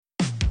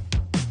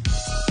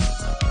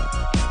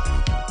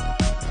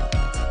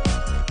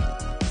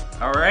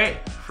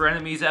right,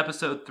 Frenemies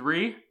episode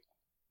 3.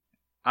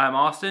 I'm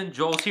Austin.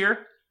 Joel's here.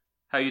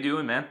 How you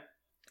doing, man?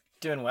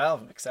 Doing well.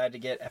 I'm excited to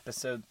get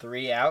episode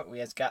 3 out. We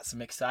have got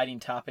some exciting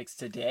topics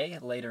today.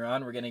 Later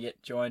on, we're going to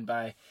get joined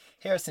by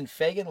Harrison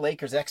Faigen,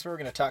 Lakers expert. We're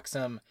going to talk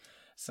some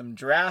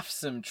drafts,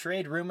 some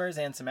trade rumors,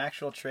 and some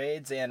actual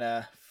trades, and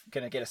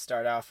going to get us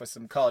start off with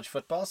some college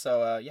football.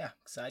 So,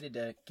 excited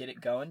to get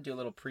it going, do a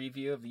little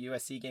preview of the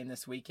USC game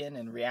this weekend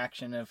and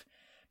reaction of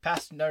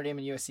past Notre Dame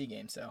and USC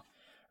games. So,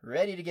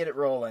 ready to get it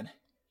rolling.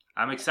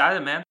 I'm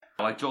excited, man.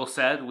 Like Joel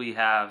said, we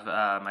have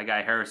my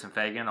guy Harrison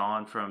Faigen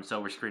on from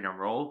Silver Screen and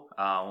Roll.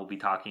 We'll be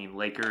talking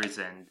Lakers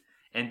and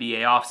NBA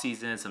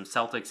offseason, some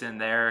Celtics in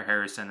there.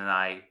 Harrison and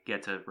I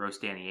get to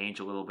roast Danny Ainge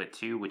a little bit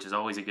too, which is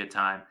always a good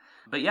time.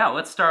 But yeah,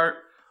 let's start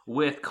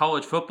with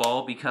college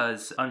football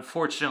because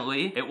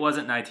unfortunately it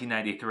wasn't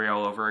 1993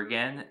 all over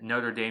again.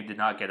 Notre Dame did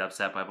not get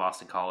upset by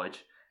Boston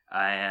College,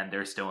 and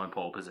they're still in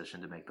pole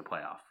position to make the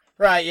playoff.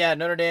 Right, yeah,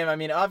 Notre Dame, I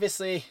mean,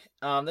 obviously,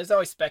 there's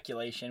always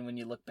speculation when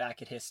you look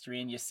back at history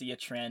and you see a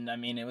trend. I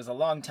mean, it was a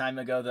long time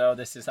ago, though.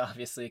 This is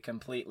obviously a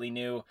completely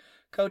new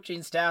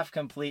coaching staff,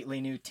 completely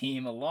new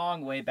team. A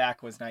long way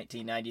back was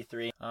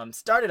 1993.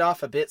 Started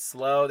off a bit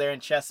slow there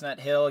in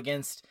Chestnut Hill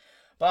against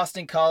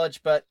Boston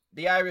College, but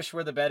the Irish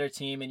were the better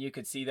team, and you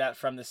could see that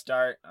from the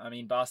start. I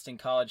mean, Boston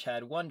College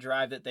had one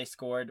drive that they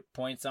scored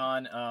points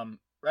on.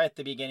 Right at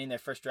the beginning, their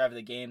first drive of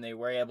the game, they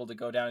were able to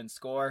go down and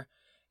score.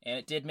 And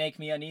it did make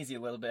me uneasy a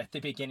little bit at the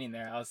beginning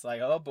there. I was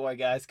like, oh boy,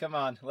 guys, come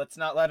on. Let's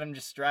not let them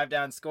just drive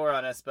down and score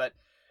on us. But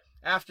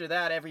after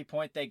that, every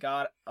point they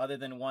got, other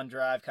than one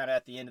drive kind of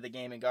at the end of the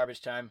game in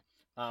garbage time,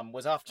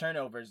 was off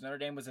turnovers. Notre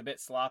Dame was a bit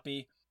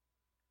sloppy.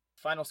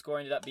 Final score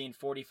ended up being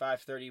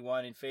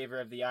 45-31 in favor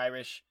of the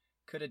Irish.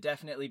 Could have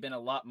definitely been a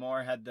lot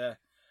more had the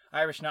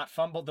Irish not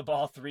fumbled the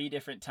ball 3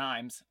 different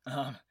times,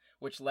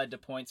 which led to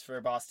points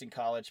for Boston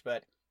College.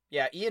 But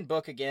yeah, Ian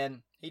Book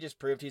again, he just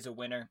proved he's a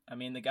winner. I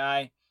mean, the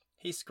guy...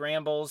 he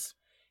scrambles,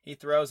 he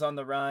throws on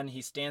the run,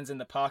 he stands in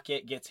the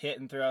pocket, gets hit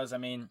and throws. I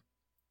mean,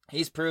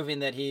 he's proving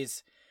that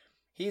he's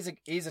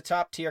a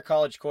top-tier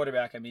college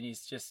quarterback. I mean,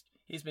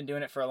 he's been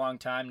doing it for a long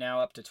time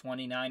now, up to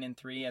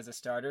 29-3 as a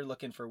starter,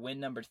 looking for win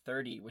number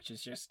 30, which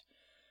is just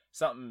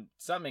something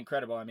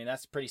incredible. I mean,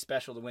 that's pretty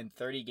special to win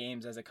 30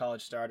 games as a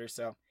college starter.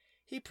 So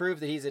he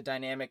proved that he's a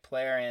dynamic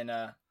player and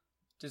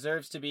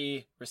deserves to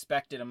be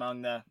respected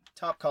among the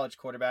top college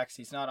quarterbacks.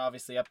 He's not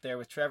obviously up there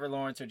with Trevor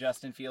Lawrence or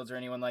Justin Fields or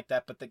anyone like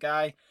that, but the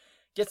guy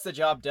gets the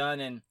job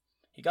done, and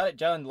he got it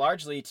done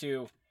largely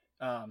to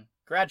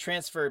grad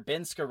transfer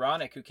Ben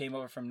Skoranek, who came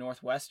over from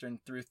Northwestern,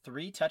 threw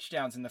 3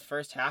 touchdowns in the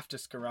first half to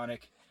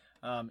Skoranek.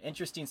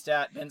 Interesting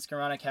stat, Ben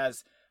Skoranek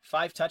has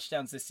 5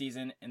 touchdowns this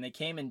season, and they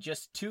came in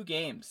just 2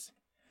 games.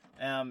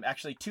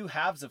 Actually 2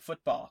 halves of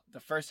football. The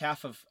first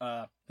half of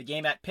the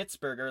game at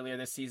Pittsburgh earlier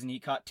this season, he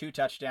caught 2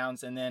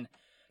 touchdowns, and then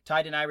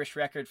tied an Irish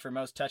record for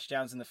most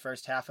touchdowns in the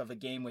first half of a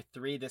game with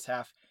 3 this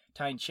half,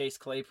 tying Chase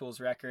Claypool's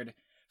record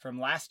from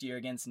last year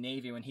against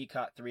Navy when he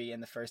caught 3 in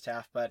the first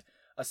half. But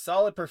a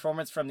solid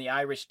performance from the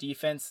Irish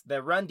defense.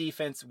 The run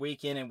defense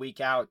week in and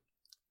week out.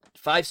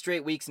 5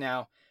 straight weeks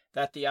now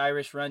that the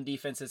Irish run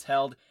defense has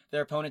held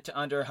their opponent to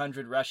under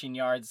 100 rushing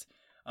yards.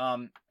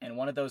 And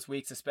one of those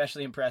weeks,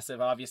 especially impressive,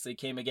 obviously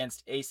came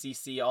against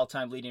ACC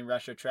all-time leading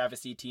rusher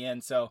Travis Etienne.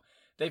 So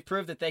they've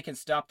proved that they can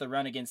stop the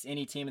run against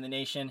any team in the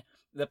nation.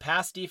 The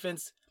pass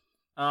defense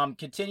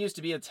continues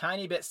to be a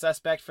tiny bit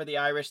suspect for the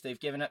Irish. They've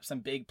given up some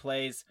big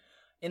plays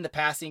in the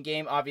passing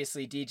game.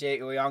 Obviously, DJ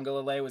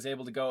Uiagalelei was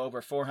able to go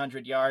over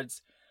 400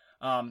 yards.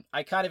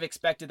 I kind of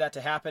expected that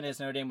to happen as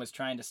Notre Dame was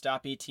trying to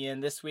stop Etienne.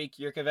 This week,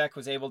 Jurkovec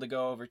was able to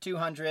go over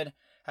 200,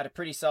 had a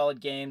pretty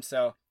solid game.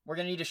 So we're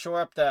going to need to shore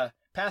up the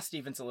pass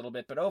defense a little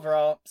bit. But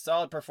overall,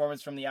 solid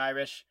performance from the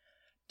Irish.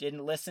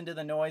 Didn't listen to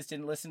the noise,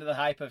 didn't listen to the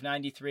hype of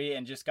 93,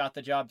 and just got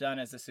the job done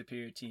as a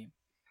superior team.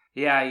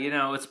 Yeah,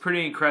 it's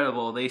pretty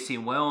incredible. They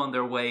seem well on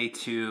their way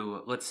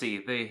to,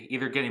 they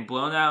either getting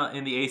blown out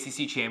in the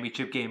ACC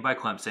championship game by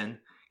Clemson,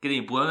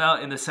 getting blown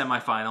out in the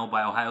semifinal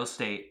by Ohio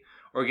State,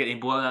 or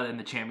getting blown out in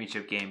the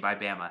championship game by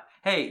Bama.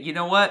 Hey, you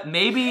know what?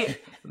 Maybe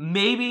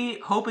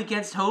hope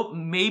against hope.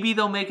 Maybe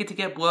they'll make it to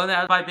get blown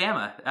out by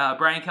Bama.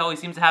 Brian Kelly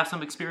seems to have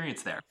some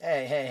experience there.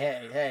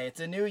 Hey. It's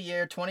a new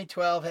year,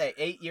 2012. Hey,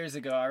 8 years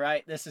ago, all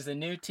right? This is a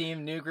new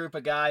team, new group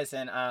of guys,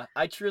 and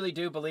I truly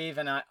do believe,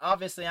 and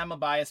obviously I'm a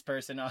biased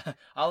person.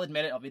 I'll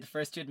admit it. I'll be the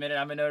first to admit it.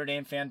 I'm a Notre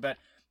Dame fan, but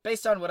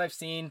based on what I've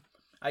seen,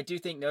 I do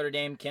think Notre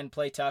Dame can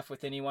play tough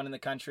with anyone in the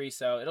country,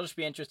 so it'll just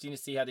be interesting to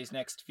see how these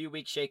next few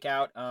weeks shake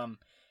out.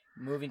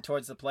 Moving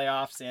towards the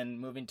playoffs and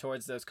moving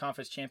towards those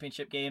conference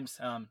championship games.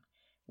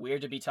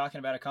 Weird to be talking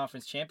about a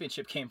conference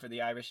championship game for the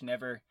Irish.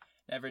 Never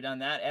done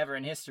that ever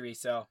in history.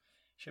 So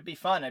should be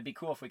fun. It'd be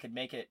cool if we could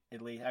make it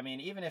at least. I mean,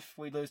 even if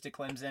we lose to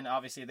Clemson,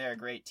 obviously they're a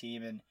great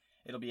team and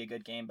it'll be a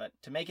good game. But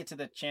to make it to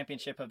the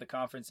championship of the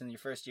conference in your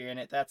first year in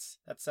it, that's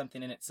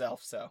something in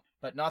itself. So,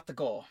 but not the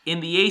goal. In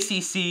the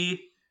ACC,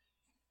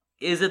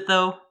 is it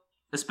though?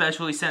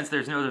 Especially since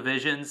there's no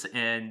divisions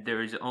and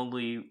there's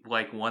only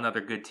one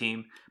other good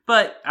team.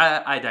 But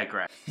I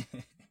digress.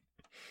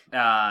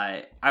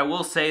 I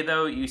will say,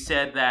 though, you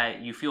said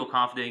that you feel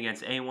confident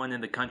against anyone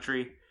in the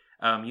country.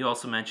 You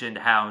also mentioned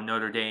how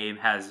Notre Dame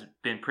has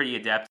been pretty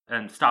adept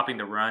in stopping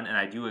the run, and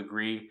I do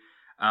agree.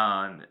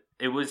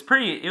 It was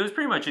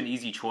pretty much an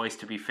easy choice,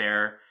 to be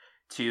fair,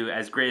 to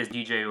as great as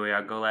DJ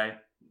Uyagole.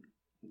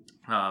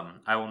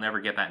 I will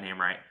never get that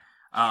name right.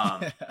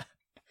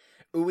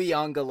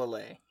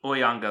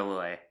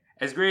 Uyongalale.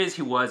 As great as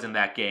he was in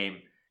that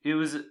game, it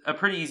was a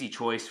pretty easy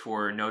choice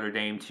for Notre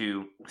Dame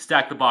to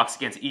stack the box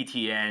against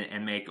ETN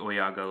and make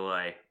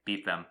Uyongalale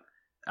beat them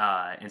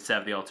instead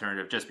of the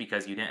alternative, just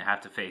because you didn't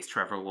have to face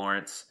Trevor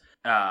Lawrence.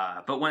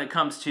 But when it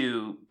comes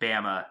to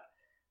Bama,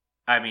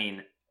 I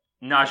mean,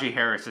 Najee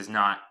Harris is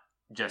not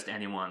just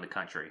anyone in the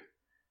country.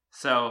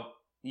 So,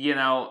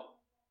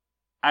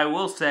 I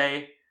will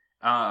say,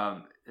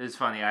 it's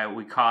funny,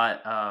 we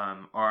caught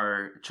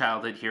our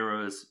childhood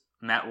heroes,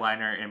 Matt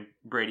Leinart and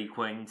Brady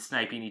Quinn,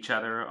 sniping each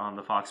other on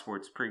the Fox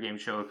Sports pregame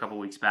show a couple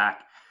weeks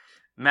back.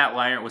 Matt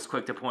Leinart was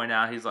quick to point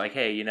out, he's like,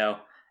 hey,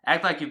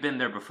 act like you've been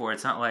there before.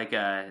 It's not like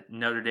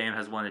Notre Dame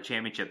has won a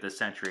championship this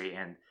century.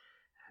 And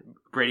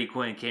Brady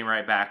Quinn came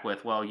right back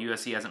with, well,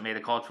 USC hasn't made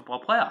a college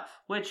football playoff.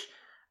 Which,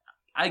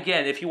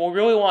 again, if you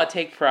really want to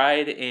take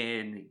pride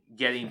in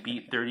getting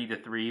beat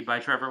 30-3 by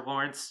Trevor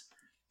Lawrence,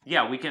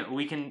 yeah, we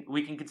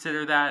can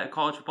consider that a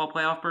college football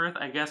playoff berth,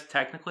 I guess,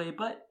 technically.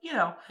 But,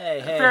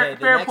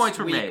 fair points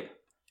were made.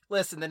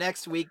 Listen, the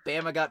next week,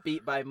 Bama got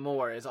beat by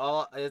more.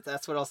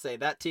 That's what I'll say.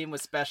 That team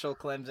was special,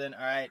 Clemson.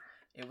 All right.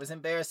 It was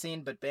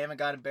embarrassing, but Bama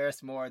got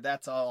embarrassed more.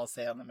 That's all I'll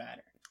say on the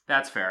matter.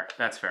 That's fair.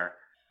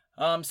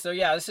 So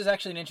yeah, this is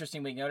actually an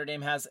interesting week. Notre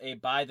Dame has a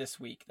bye this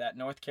week. That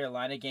North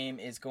Carolina game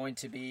is going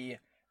to be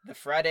the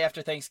Friday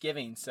after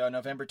Thanksgiving. So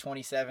November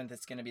 27th,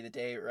 it's going to be the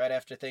day right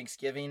after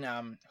Thanksgiving.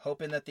 I'm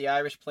hoping that the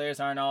Irish players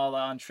aren't all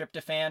on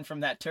tryptophan from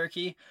that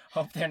turkey.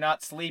 Hope they're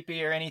not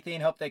sleepy or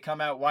anything. Hope they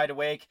come out wide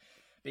awake.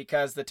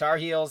 Because the Tar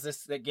Heels,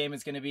 that game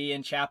is going to be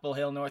in Chapel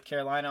Hill, North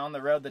Carolina, on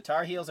the road. The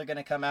Tar Heels are going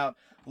to come out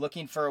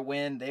looking for a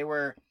win. They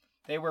were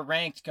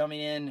ranked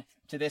coming in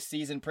to this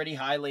season pretty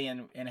highly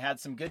and had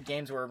some good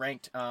games. Were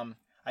ranked,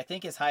 I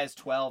think, as high as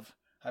 12,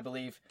 I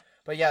believe.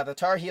 But yeah, the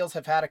Tar Heels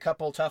have had a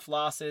couple tough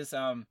losses.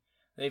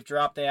 They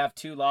have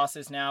 2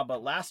 losses now.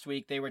 But last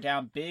week they were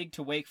down big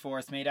to Wake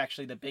Forest, made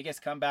actually the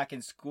biggest comeback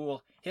in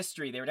school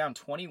history. They were down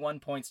 21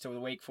 points to the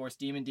Wake Forest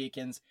Demon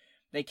Deacons.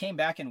 They came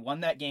back and won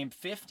that game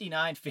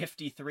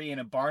 59-53 in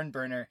a barn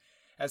burner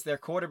as their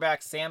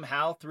quarterback Sam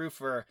Howell threw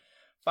for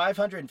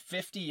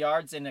 550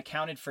 yards and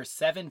accounted for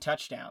 7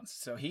 touchdowns.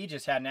 So he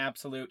just had an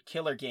absolute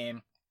killer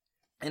game.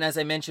 And as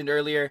I mentioned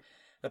earlier,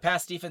 the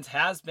pass defense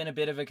has been a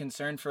bit of a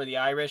concern for the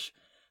Irish.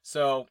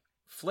 So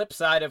flip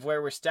side of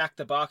where we're stacked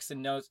the box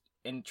and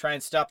try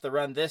and stop the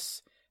run,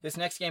 this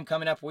next game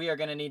coming up, we are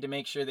going to need to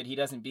make sure that he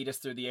doesn't beat us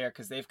through the air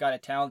because they've got a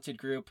talented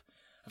group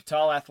of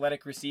tall,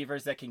 athletic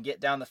receivers that can get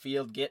down the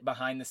field, get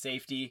behind the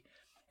safety.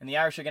 And the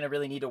Irish are going to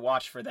really need to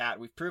watch for that.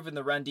 We've proven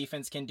the run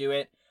defense can do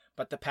it,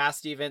 but the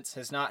pass defense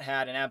has not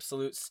had an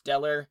absolute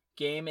stellar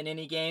game in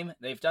any game.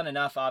 They've done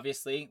enough,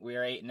 obviously. We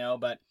are 8-0,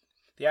 but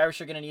the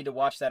Irish are going to need to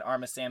watch that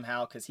arm of Sam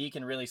Howell because he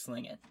can really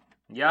sling it.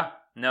 Yeah,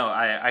 no,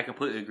 I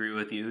completely agree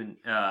with you.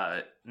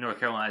 North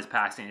Carolina's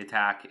passing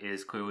attack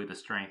is clearly the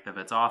strength of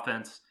its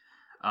offense.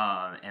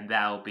 And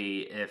that'll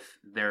be if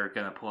they're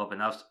going to pull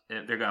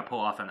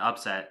off an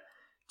upset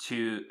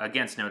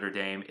against Notre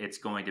Dame, it's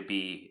going to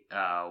be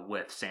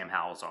with Sam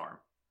Howell's arm.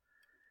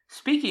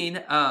 Speaking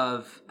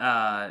of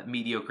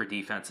mediocre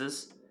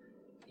defenses,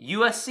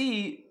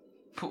 USC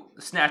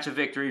snatch a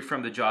victory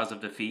from the jaws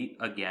of defeat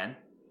again.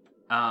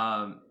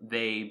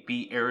 They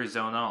beat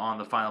Arizona on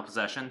the final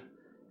possession,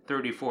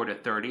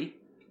 34-30.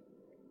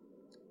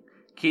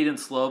 Keaton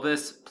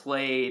Slovis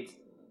played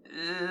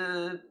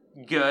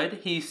good.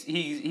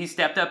 He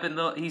stepped up in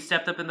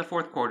the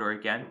fourth quarter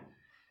again.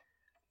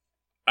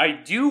 I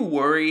do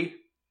worry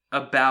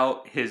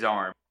about his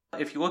arm.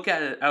 If you look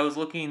at it, I was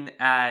looking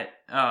at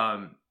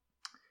kind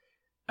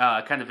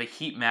of a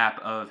heat map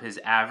of his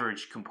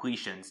average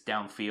completions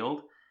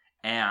downfield,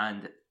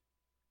 and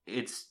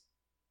it's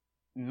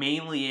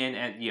mainly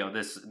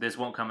this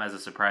won't come as a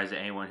surprise to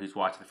anyone who's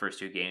watched the first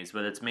 2 games,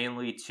 but it's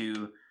mainly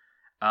to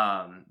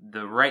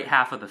the right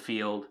half of the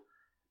field,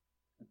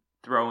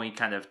 throwing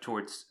kind of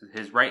towards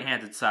his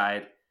right-handed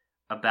side,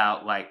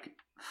 about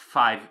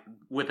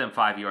within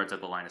 5 yards of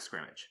the line of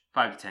scrimmage,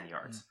 5 to 10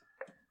 yards.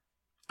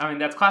 I mean,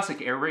 that's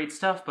classic air raid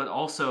stuff, but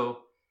also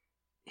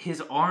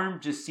his arm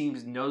just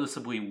seems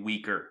noticeably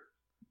weaker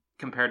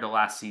compared to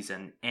last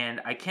season.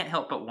 And I can't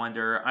help but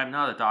wonder, I'm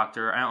not a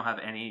doctor, I don't have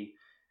any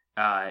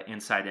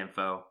inside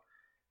info,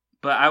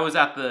 but I was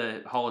at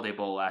the Holiday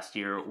Bowl last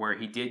year where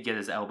he did get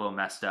his elbow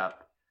messed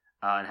up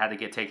and had to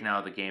get taken out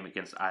of the game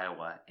against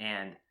Iowa.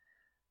 And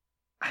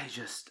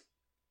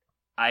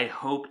I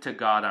hope to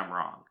God I'm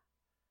wrong,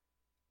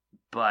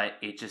 but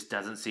it just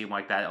doesn't seem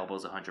like that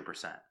elbow's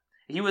 100%.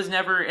 He was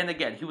never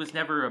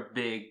a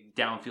big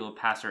downfield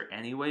passer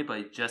anyway, but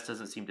it just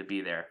doesn't seem to be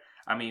there.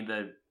 I mean,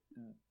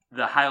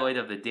 the highlight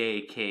of the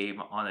day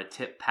came on a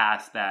tip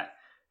pass that,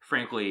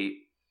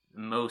 frankly,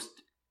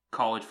 most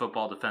college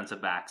football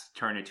defensive backs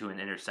turn into an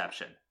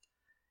interception.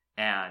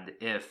 And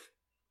if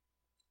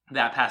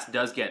that pass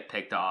does get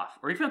picked off,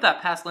 or even if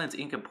that pass lands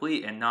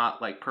incomplete and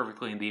not like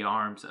perfectly in the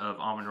arms of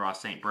Amon-Ra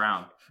St.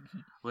 Brown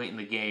late in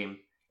the game,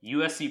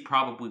 USC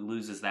probably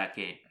loses that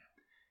game.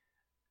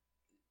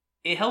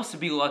 It helps to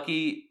be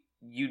lucky.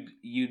 You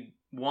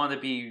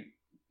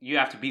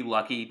have to be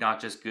lucky, not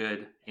just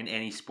good in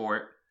any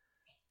sport.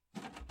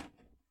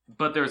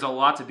 But there's a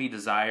lot to be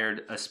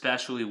desired,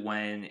 especially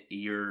when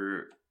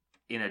you're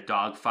in a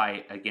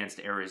dogfight against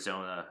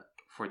Arizona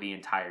for the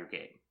entire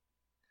game.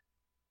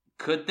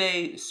 Could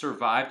they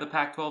survive the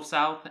Pac-12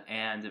 South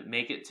and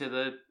make it to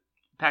the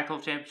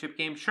Pac-12 championship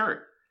game?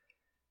 Sure.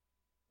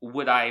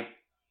 Would I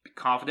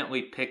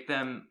confidently pick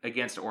them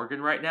against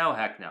Oregon right now?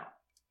 Heck no.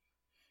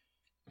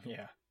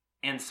 Yeah.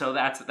 And so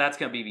that's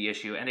going to be the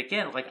issue. And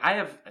again, like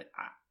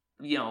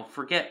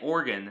forget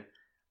Oregon.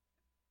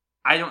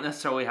 I don't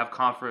necessarily have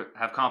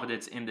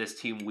confidence in this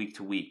team week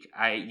to week.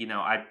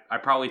 I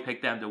probably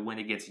picked them to win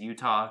against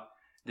Utah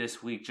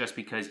this week just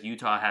because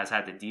Utah has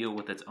had to deal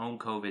with its own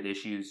COVID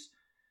issues.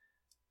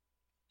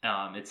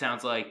 It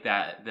sounds like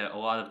that a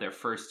lot of their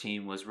first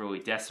team was really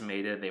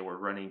decimated. They were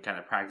running kind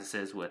of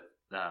practices with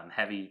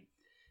heavy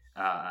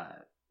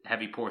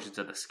portions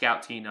of the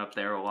scout team up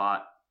there a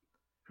lot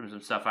from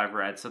some stuff I've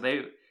read. So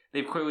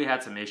they've clearly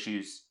had some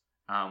issues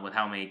with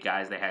how many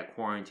guys they had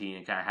quarantined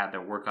and kind of had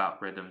their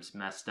workout rhythms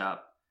messed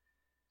up.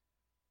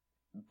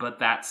 But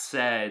that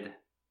said,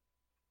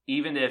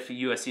 even if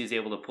USC is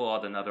able to pull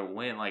out another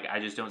win, like I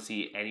just don't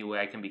see any way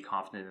I can be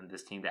confident in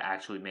this team to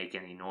actually make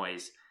any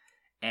noise.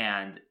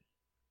 And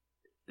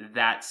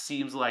that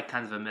seems like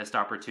kind of a missed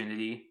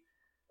opportunity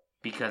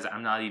because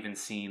I'm not even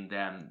seeing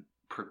them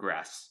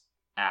progress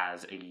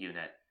as a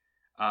unit.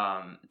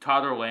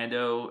 Todd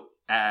Orlando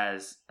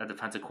as a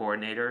defensive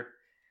coordinator,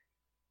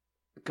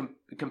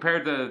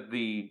 compared to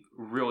the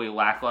really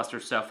lackluster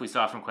stuff we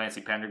saw from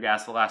Clancy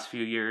Pendergast the last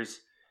few years,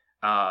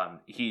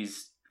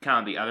 he's kind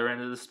of the other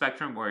end of the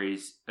spectrum where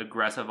he's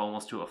aggressive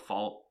almost to a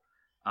fault.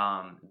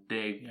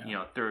 Big,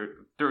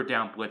 third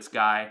down blitz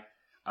guy.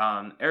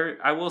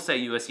 I will say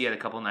USC had a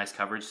couple nice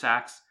coverage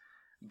sacks,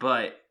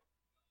 but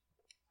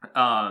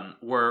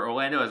where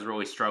Orlando has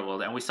really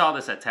struggled, and we saw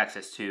this at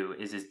Texas too,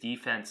 is his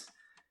defense.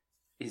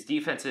 His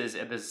defenses,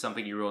 and this is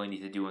something you really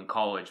need to do in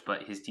college,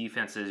 but his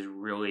defenses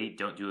really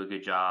don't do a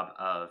good job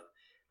of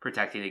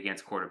protecting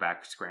against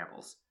quarterback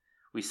scrambles.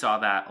 We saw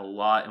that a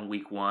lot in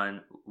week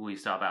 1. We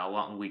saw that a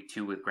lot in week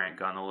 2 with Grant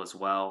Gunnell as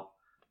well.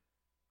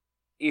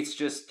 It's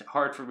just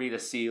hard for me to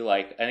see,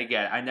 and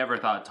again, I never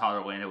thought Todd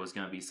Orlando was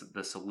going to be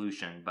the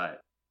solution,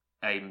 but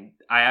I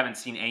haven't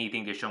seen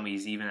anything to show me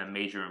he's even a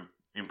major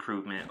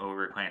improvement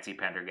over Clancy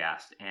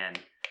Pendergast. And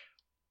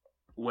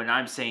when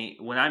I'm saying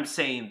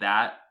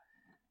that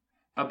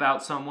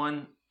about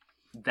someone,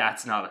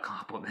 that's not a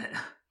compliment.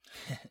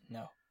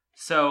 No.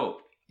 So,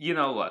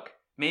 look,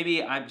 maybe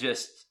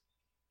USC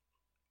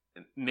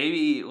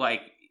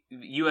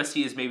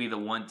is maybe the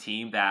one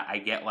team that I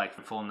get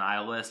full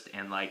nihilist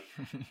and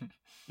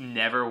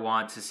never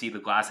want to see the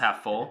glass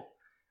half full.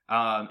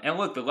 And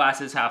look, the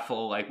glass is half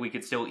full. We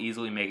could still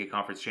easily make a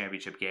conference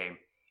championship game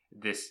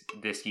this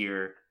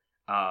year.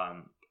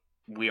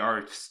 We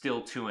are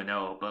still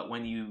 2-0, but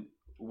when you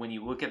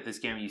look at this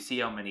game, you see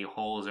how many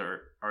holes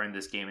are in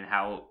this game and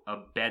how a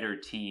better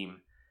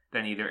team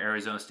than either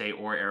Arizona State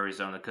or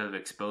Arizona could have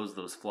exposed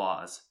those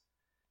flaws.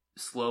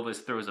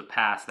 Slovis throws a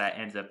pass that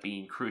ends up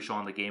being crucial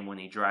on the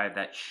game-winning drive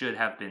that should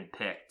have been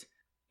picked.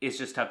 It's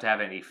just tough to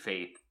have any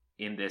faith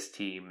in this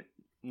team,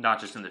 not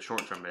just in the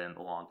short term, but in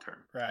the long term.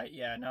 Right,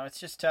 yeah. No, it's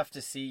just tough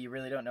to see. You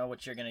really don't know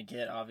what you're going to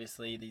get.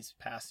 Obviously, these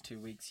past 2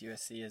 weeks,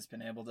 USC has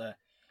been able to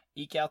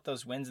eke out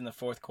those wins in the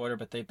fourth quarter,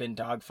 but they've been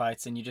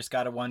dogfights, and you just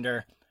got to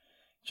wonder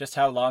just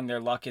how long their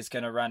luck is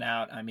going to run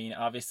out. I mean,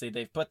 obviously,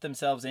 they've put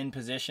themselves in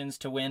positions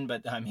to win,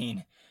 but,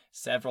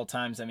 several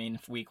times.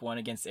 Week 1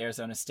 against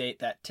Arizona State,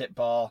 that tip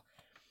ball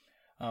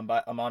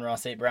by Amon-Ra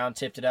St. Brown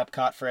tipped it up,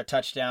 caught for a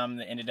touchdown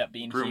that ended up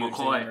being Brew huge.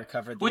 McCoy,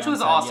 recovered which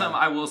was awesome,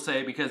 I will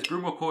say, because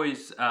Brew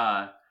McCoy's,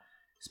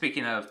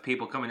 speaking of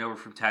people coming over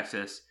from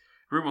Texas,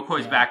 Brew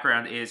McCoy's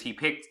background is he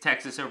picked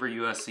Texas over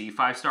USC,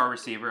 5-star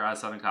receiver out of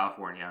Southern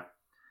California,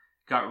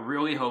 got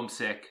really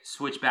homesick,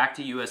 switched back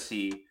to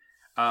USC.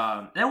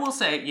 And I will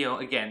say,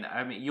 again,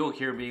 you'll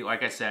hear me,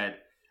 like I said,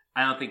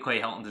 I don't think Clay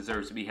Helton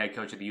deserves to be head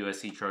coach of the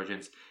USC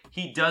Trojans.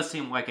 He does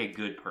seem like a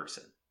good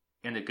person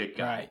and a good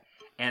guy. Right.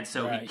 And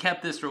so he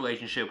kept this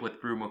relationship with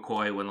Brew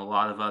McCoy when a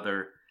lot of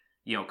other,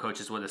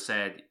 coaches would have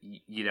said,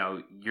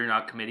 you're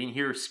not committing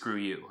here, screw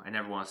you. I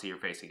never want to see your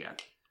face again.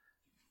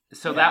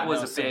 So that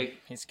was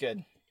he's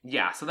good.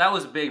 Yeah, so that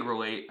was a big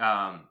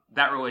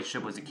that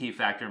relationship was a key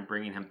factor in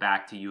bringing him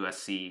back to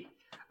USC.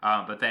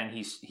 But then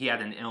he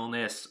had an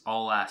illness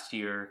all last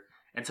year.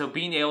 And so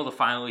being able to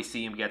finally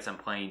see him get some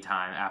playing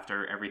time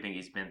after everything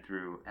he's been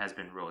through has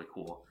been really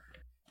cool.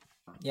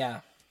 Yeah.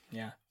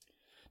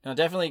 No,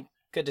 definitely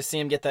good to see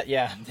him get that.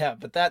 Yeah.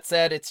 But that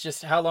said, it's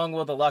just how long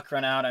will the luck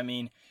run out?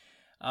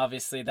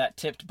 Obviously that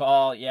tipped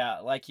ball,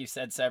 like you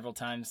said several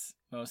times,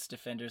 most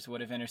defenders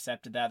would have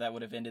intercepted that. That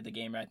would have ended the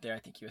game right there. I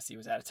think USC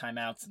was out of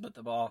timeouts, but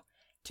the ball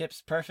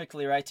tips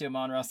perfectly right to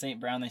Amon-Ra St.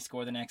 Brown. They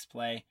score the next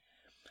play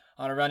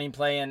on a running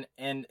play.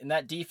 And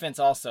that defense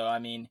also, I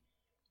mean,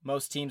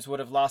 most teams would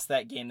have lost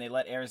that game. They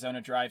let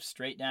Arizona drive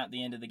straight down at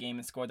the end of the game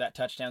and scored that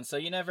touchdown. So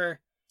you never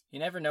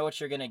know what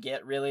you're going to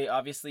get, really.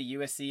 Obviously,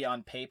 USC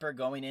on paper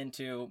going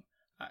into,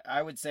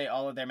 I would say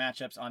all of their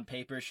matchups on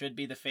paper should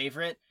be the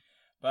favorite.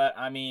 But,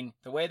 I mean,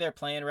 the way they're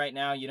playing right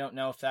now, you don't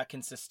know if that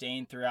can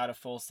sustain throughout a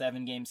full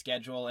 7-game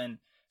schedule. And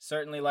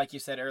certainly, like you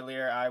said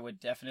earlier, I would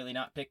definitely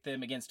not pick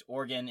them against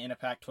Oregon in a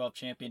Pac-12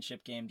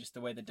 championship game, just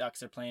the way the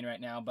Ducks are playing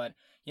right now. But,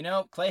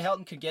 Clay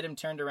Helton could get him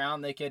turned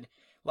around. They could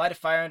light a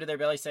fire under their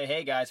belly, say,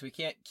 hey, guys, we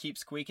can't keep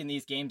squeaking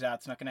these games out.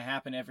 It's not going to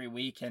happen every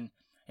week. And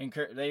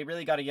they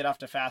really got to get off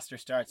to faster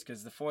starts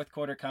because the fourth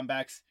quarter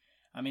comebacks,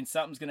 I mean,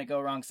 something's going to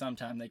go wrong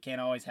sometime. They can't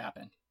always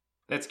happen.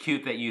 That's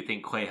cute that you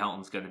think Clay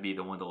Helton's going to be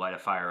the one to light a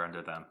fire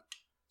under them.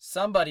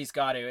 Somebody's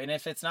got to. And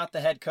if it's not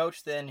the head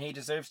coach, then he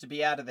deserves to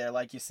be out of there,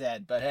 like you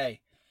said. But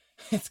hey,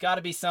 it's got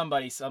to be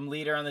somebody, some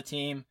leader on the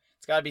team.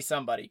 It's got to be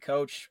somebody.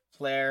 Coach,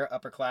 player,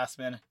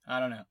 upperclassman. I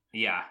don't know.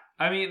 Yeah.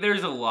 I mean,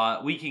 there's a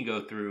lot we can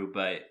go through,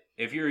 but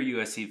if you're a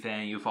USC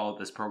fan, you followed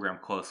this program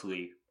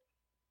closely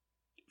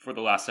for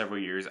the last several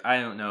years, I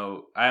don't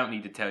know. I don't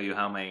need to tell you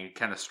how many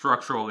kind of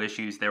structural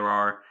issues there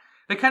are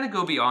that kind of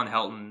go beyond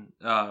Helton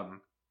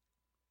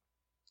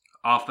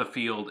off the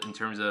field in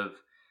terms of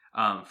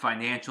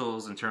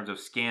financials, in terms of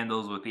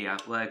scandals with the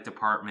athletic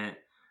department,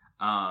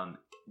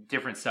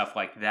 different stuff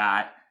like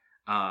that.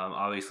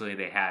 Obviously,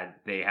 they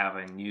have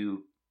a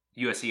new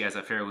USC has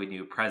a fairly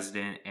new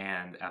president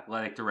and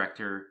athletic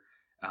director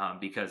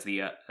because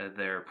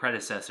their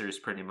predecessors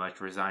pretty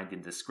much resigned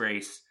in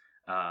disgrace.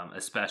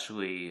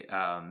 Especially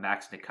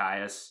Max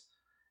Nikias,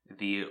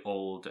 the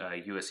old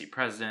USC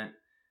president.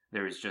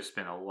 There's just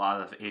been a lot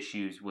of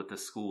issues with the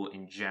school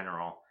in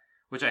general,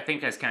 which I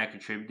think has kind of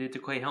contributed to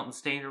Clay Helton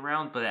staying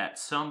around. But at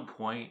some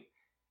point,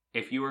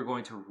 if you are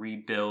going to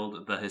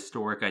rebuild the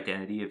historic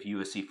identity of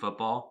USC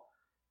football,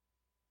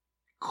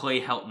 Clay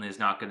Helton is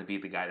not going to be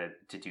the guy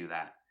to do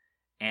that.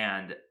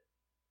 And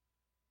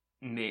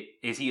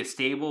is he a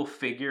stable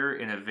figure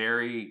in a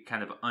very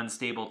kind of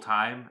unstable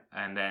time?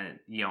 And then,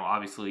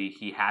 obviously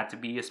he had to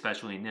be,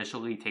 especially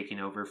initially, taking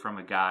over from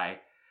a guy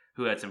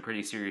who had some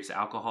pretty serious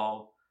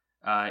alcohol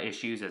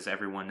issues, as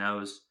everyone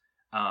knows,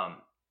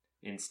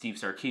 in Steve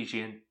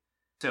Sarkisian.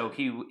 So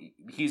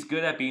he's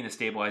good at being a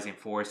stabilizing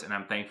force, and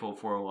I'm thankful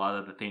for a lot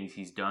of the things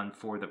he's done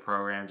for the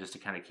program just to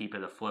kind of keep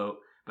it afloat.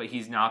 But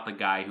he's not the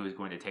guy who is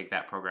going to take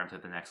that program to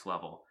the next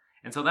level.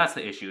 And so that's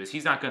the issue, is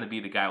he's not going to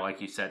be the guy,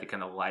 like you said, to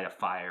kind of light a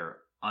fire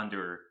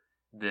under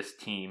this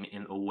team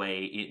in the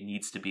way it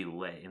needs to be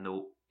lit.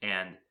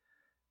 And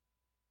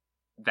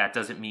that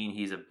doesn't mean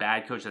he's a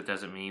bad coach. That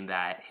doesn't mean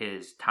that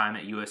his time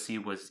at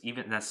USC was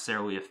even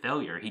necessarily a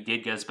failure. He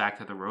did get us back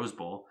to the Rose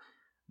Bowl,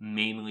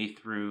 mainly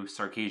through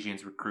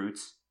Sarkisian's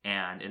recruits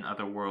and an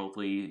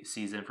otherworldly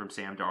season from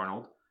Sam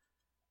Darnold.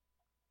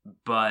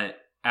 But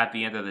at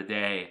the end of the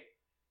day,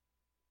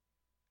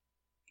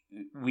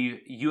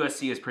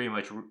 USC is pretty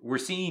much, we're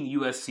seeing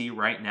USC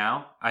right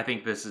now. I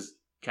think this is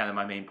kind of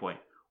my main point.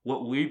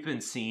 What we've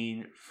been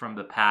seeing from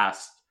the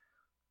past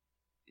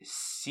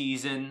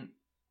season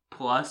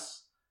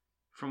plus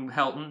from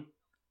Helton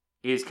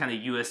is kind of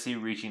USC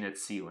reaching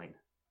its ceiling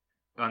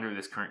under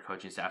this current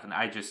coaching staff. And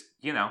I just,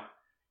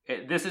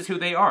 this is who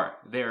they are.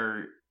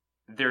 They're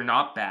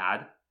not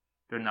bad.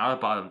 They're not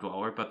a bottom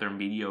dweller, but they're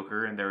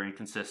mediocre and they're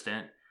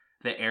inconsistent.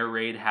 The air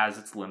raid has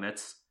its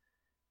limits.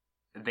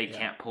 They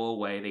can't pull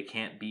away. They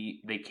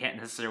can't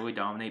necessarily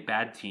dominate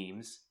bad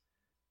teams.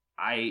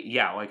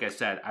 Like I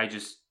said, I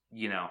just,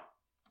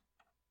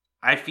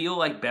 I feel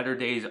like better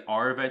days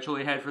are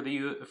eventually ahead for the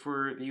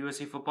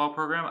USC football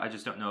program. I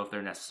just don't know if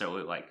they're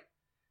necessarily like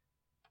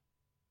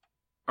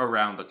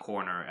around the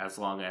corner as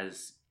long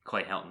as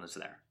Clay Helton is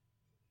there.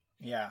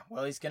 Yeah,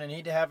 well, he's going to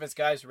need to have his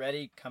guys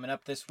ready coming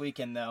up this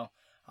weekend, though.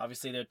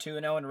 Obviously, they're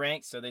 2-0 in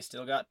ranked, so they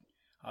still got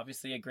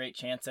obviously a great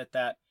chance at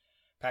that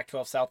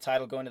Pac-12 South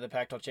title, going to the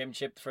Pac-12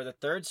 championship for the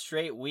third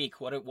straight week.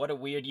 What a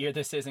weird year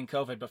this is in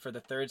COVID, but for the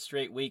third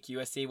straight week,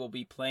 USC will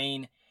be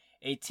playing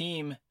a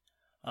team,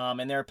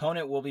 and their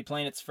opponent will be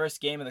playing its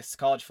first game of this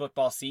college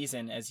football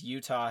season, as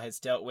Utah has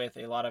dealt with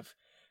a lot of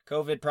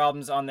COVID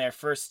problems on their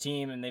first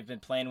team, and they've been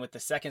playing with the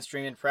second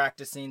string and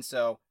practicing,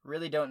 so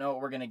really don't know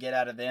what we're going to get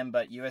out of them,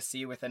 but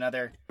USC with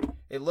another,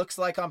 it looks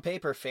like on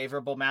paper,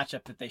 favorable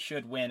matchup that they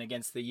should win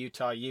against the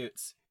Utah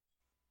Utes.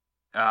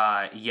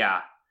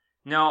 Yeah.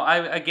 No,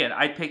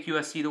 I'd pick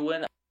USC to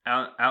win.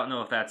 I don't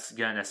know if that's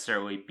going to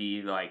necessarily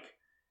be like,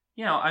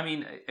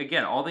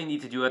 again, all they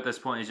need to do at this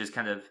point is just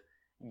kind of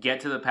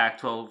get to the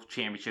Pac-12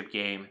 championship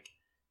game,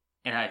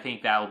 and I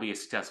think that'll be a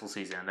successful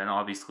season. And then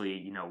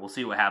obviously, we'll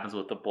see what happens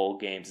with the bowl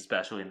games,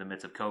 especially in the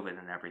midst of COVID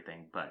and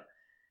everything. But,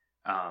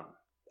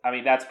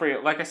 that's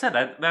pretty, like I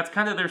said, that's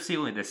kind of their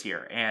ceiling this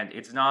year. And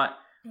it's not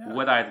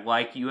what I'd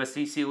like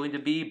USC ceiling to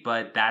be,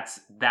 but that's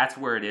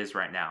where it is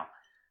right now.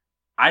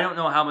 I don't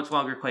know how much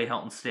longer Clay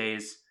Helton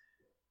stays.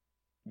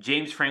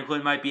 James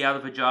Franklin might be out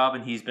of a job,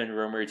 and he's been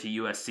rumored to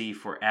USC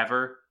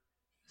forever.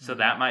 So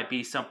that might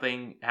be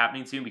something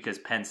happening soon because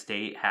Penn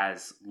State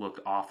has looked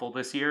awful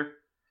this year.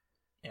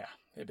 Yeah,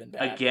 they've been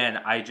bad. Again,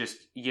 I just,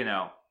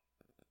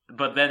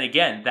 but then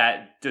again,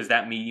 does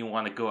that mean you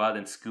want to go out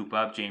and scoop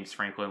up James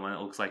Franklin when it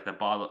looks like the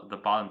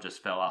bottom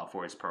just fell out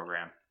for his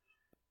program?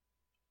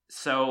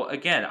 So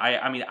again,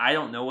 I mean, I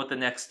don't know what the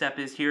next step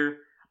is here.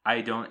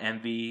 I don't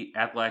envy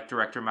athletic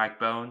director Mike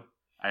Bone.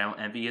 I don't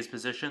envy his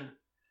position.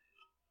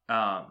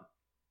 But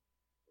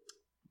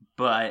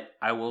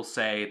I will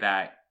say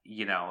that,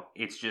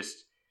 it's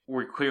just,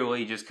 we're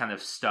clearly just kind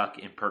of stuck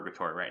in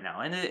purgatory right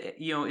now. And it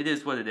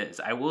is what it is.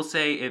 I will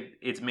say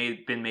it's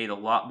been made a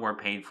lot more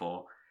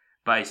painful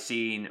by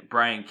seeing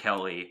Brian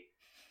Kelly,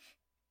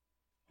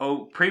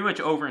 pretty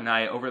much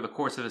overnight, over the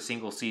course of a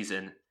single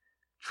season,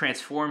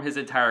 transform his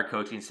entire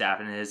coaching staff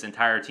and his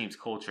entire team's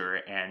culture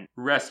and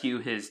rescue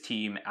his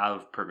team out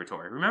of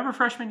purgatory. Remember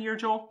freshman year,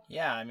 Joel?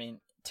 Yeah, I mean,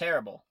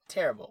 terrible.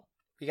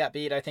 We got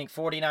beat, I think,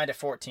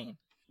 49-14.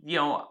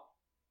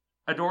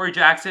 Adoree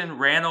Jackson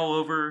ran all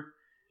over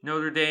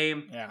Notre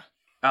Dame. Yeah.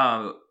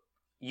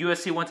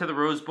 USC went to the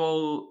Rose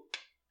Bowl.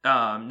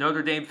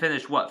 Notre Dame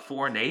finished,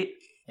 4-8?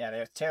 Yeah, they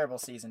had a terrible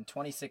season.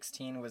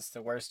 2016 was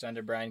the worst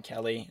under Brian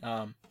Kelly.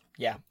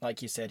 Yeah,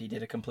 like you said, he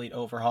did a complete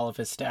overhaul of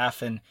his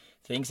staff, and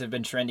things have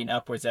been trending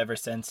upwards ever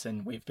since,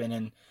 and we've been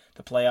in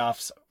the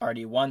playoffs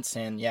already once,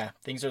 and yeah,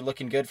 things are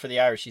looking good for the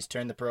Irish. He's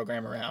turned the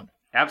program around.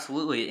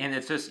 Absolutely, and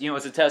it's just,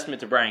 it's a testament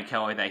to Brian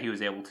Kelly that he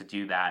was able to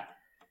do that.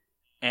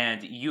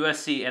 And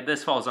USC, and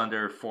this falls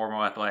under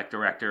former athletic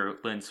director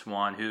Lynn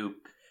Swann, who,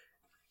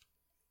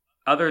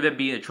 other than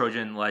being a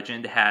Trojan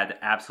legend, had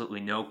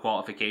absolutely no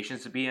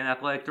qualifications to be an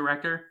athletic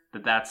director,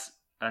 but that's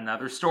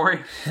another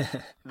story.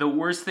 The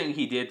worst thing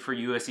he did for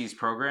USC's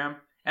program,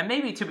 and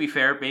maybe to be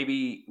fair,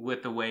 maybe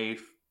with the way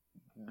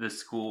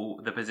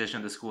the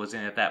position the school was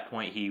in at that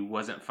point, he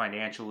wasn't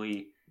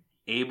financially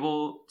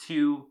able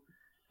to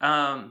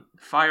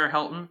fire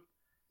Helton,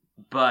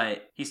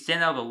 but he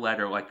sent out a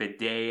letter like the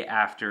day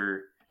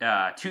after.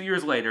 2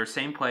 years later,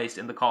 same place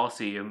in the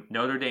Coliseum,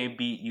 Notre Dame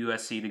beat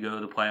USC to go to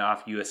the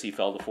playoff. USC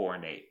fell to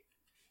 4-8.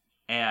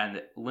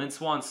 And Lynn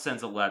Swann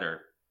sends a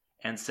letter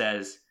and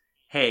says,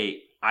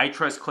 hey, I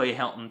trust Clay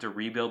Helton to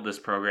rebuild this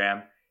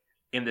program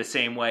in the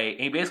same way.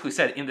 And he basically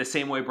said, in the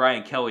same way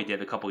Brian Kelly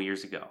did a couple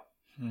years ago.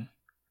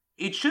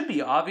 It should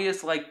be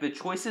obvious, like, the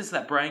choices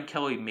that Brian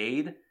Kelly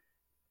made,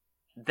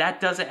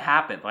 that doesn't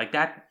happen. Like,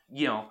 that,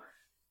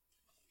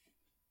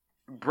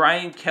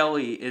 Brian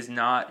Kelly is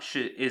not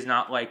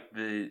like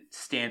the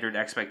standard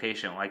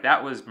expectation. Like,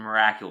 that was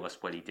miraculous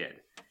what he did.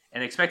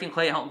 And expecting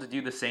Clay Helton to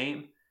do the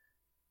same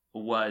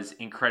was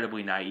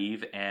incredibly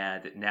naive.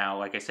 And now,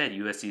 like I said,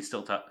 USC is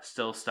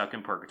still stuck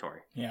in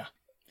purgatory.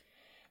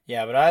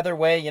 Yeah, but either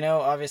way,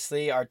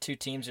 obviously our two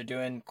teams are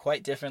doing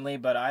quite differently.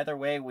 But either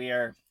way, we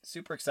are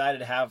super excited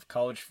to have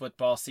college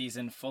football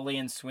season fully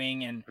in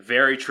swing. And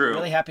very true.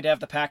 Really happy to have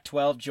the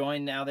Pac-12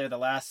 join now. They're the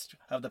last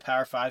of the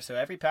Power 5. So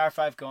every Power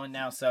 5 going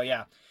now. So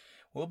yeah,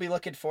 we'll be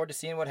looking forward to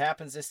seeing what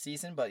happens this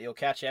season. But you'll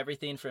catch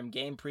everything from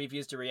game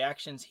previews to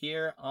reactions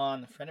here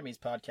on the Frenemies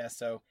podcast.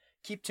 So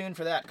keep tuned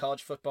for that.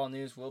 College football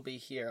news will be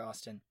here,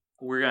 Austin.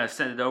 We're going to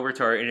send it over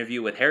to our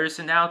interview with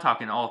Harrison now,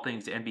 talking all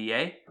things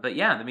NBA. But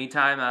yeah, in the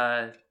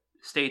meantime,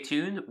 stay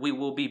tuned. We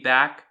will be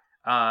back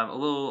a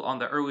little on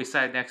the early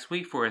side next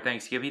week for a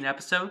Thanksgiving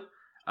episode.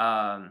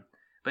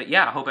 But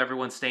yeah, I hope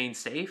everyone's staying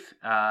safe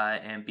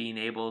and being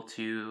able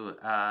to,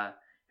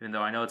 even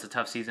though I know it's a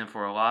tough season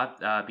for a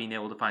lot, being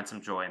able to find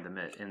some joy in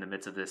the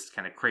midst of this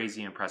kind of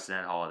crazy,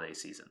 unprecedented holiday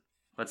season.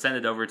 Let's send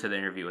it over to the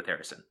interview with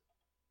Harrison.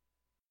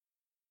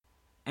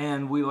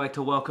 And we like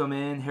to welcome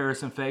in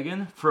Harrison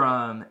Faigen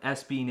from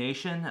SB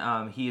Nation.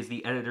 He is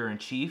the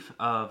editor-in-chief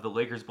of the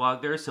Lakers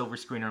blog there, Silver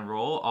Screen and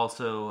Roll,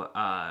 also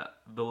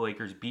the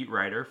Lakers beat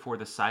writer for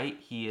the site.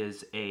 He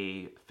is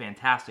a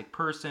fantastic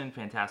person,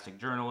 fantastic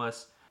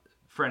journalist,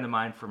 friend of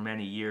mine for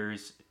many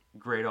years,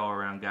 great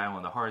all-around guy, one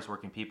of the hardest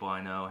working people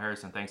I know.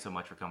 Harrison, thanks so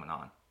much for coming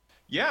on.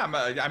 Yeah,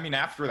 I mean,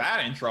 after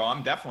that intro,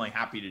 I'm definitely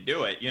happy to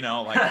do it. If you're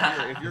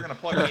going to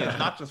plug me as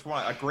not just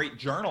a great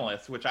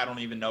journalist, which I don't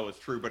even know is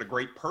true, but a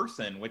great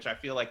person, which I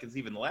feel like is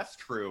even less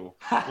true.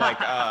 Look,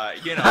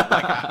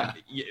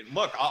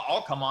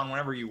 I'll come on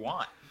whenever you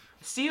want.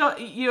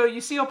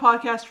 You see how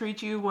podcasts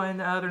treat you when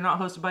they're not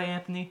hosted by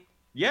Anthony?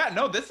 Yeah,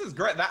 no, this is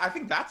great. I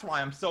think that's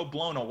why I'm so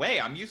blown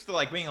away. I'm used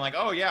to being like,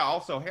 oh yeah,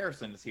 also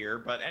Harrison's here.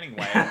 But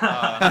anyway,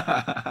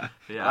 yeah,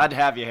 I'd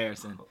have you,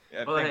 Harrison.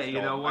 Well, hey,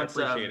 I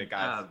appreciate it,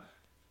 guys.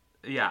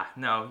 Yeah,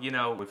 no,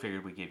 we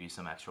figured we'd give you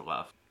some extra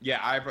love. Yeah,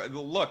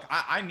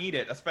 I need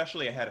it,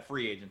 especially ahead of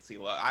free agency.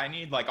 I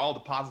need all the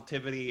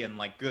positivity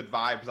and good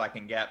vibes I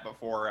can get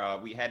before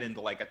we head into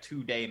a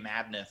 2-day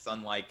madness,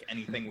 unlike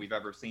anything we've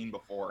ever seen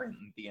before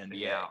in the NBA.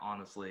 Yeah,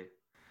 honestly.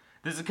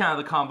 This is kind of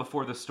the calm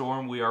before the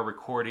storm. We are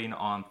recording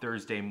on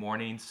Thursday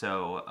morning,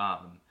 so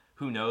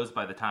who knows,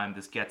 by the time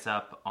this gets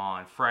up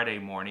on Friday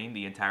morning,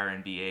 the entire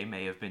NBA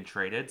may have been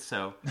traded.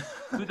 So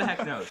who the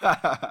heck knows?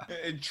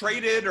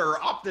 Traded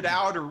or opted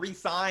out or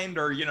re-signed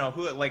or,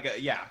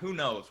 who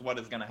knows what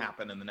is going to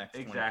happen in the next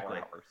 24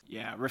 hours.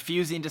 Yeah,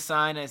 refusing to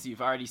sign, as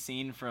you've already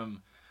seen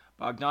from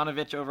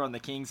Bogdanović over on the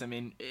Kings. I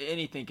mean,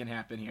 anything can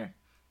happen here.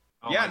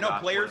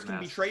 Players can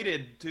be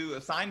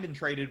signed and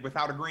traded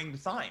without agreeing to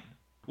sign.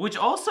 Which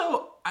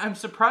also, I'm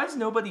surprised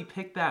nobody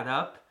picked that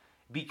up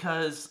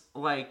because,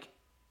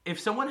 if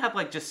someone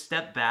had, just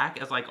stepped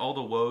back as, all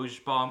the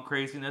Woj bomb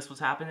craziness was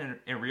happening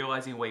and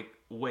realizing,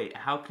 wait,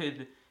 how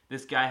could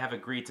this guy have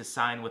agreed to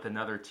sign with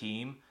another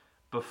team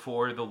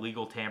before the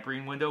legal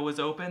tampering window was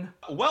open?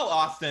 Well,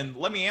 Austin,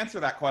 let me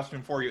answer that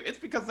question for you. It's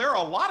because there are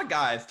a lot of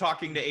guys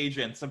talking to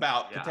agents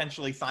about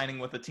potentially signing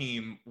with a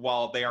team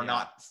while they are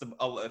not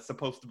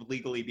supposed to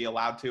legally be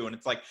allowed to. And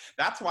it's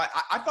that's why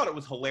I thought it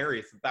was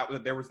hilarious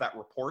that there was that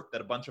report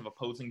that a bunch of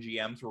opposing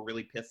GMs were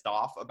really pissed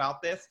off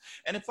about this.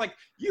 And it's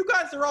you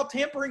guys are all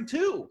tampering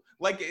too.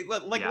 What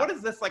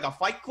is this, a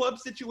Fight Club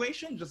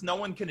situation? Just no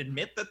one can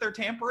admit that they're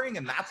tampering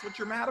and that's what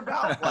you're mad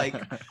about?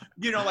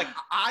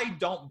 I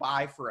don't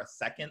buy for a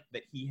second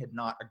that he had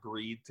not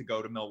agreed to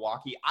go to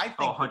Milwaukee. I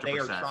think that they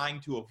are trying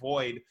to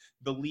avoid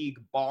the league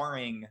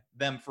barring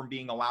them from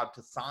being allowed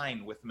to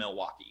sign with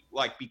Milwaukee,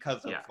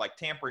 because of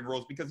tampering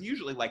rules. Because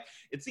usually,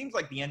 it seems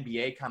like the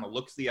NBA kind of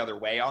looks the other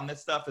way on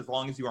this stuff, as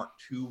long as you aren't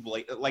too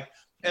blatant.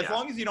 As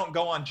long as you don't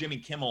go on Jimmy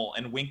Kimmel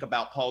and wink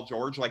about Paul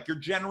George, you're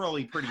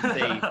generally pretty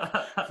safe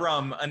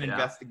from an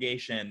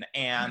investigation.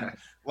 And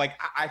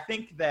I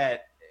think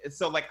that.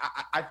 So,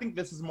 I think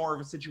this is more of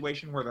a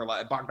situation where they're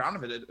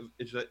Bogdanović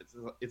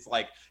it's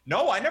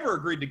no, I never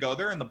agreed to go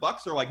there. And the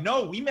Bucks are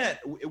no, we meant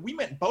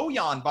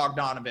Bojan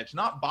Bogdanović,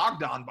 not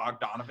Bogdan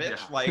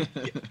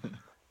Bogdanović.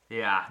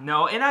 Yeah,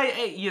 no, and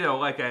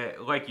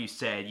like you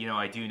said,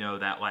 I do know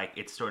that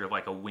it's sort of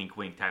a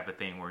wink type of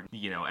thing where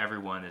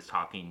everyone is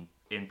talking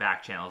in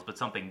back channels, but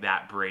something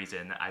that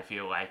brazen, I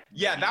feel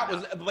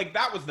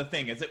that was the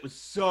thing, is it was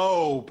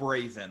so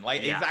brazen,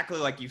 exactly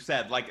like you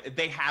said,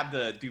 they had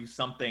to do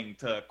something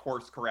to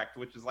course correct,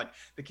 which is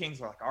the Kings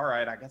are all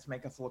right, I guess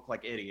make us look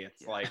like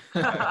idiots,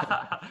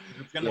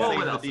 it's gonna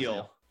save the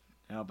deal.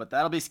 No, but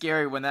that'll be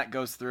scary when that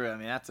goes through. I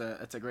mean, that's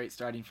a great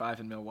starting five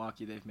in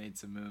Milwaukee. They've made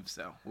some moves,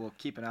 so we'll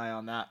keep an eye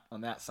on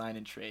that sign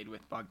and trade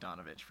with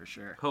Bogdanović for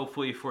sure.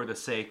 Hopefully, for the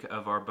sake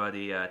of our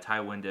buddy Ty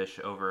Windish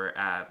over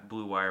at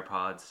Blue Wire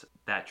Pods,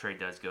 that trade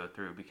does go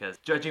through, because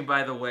judging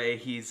by the way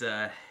he's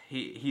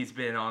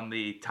been on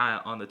the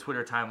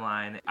Twitter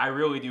timeline, I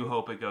really do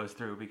hope it goes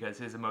through, because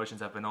his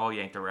emotions have been all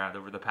yanked around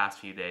over the past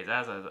few days,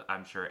 as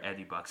I'm sure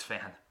any Bucks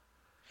fan.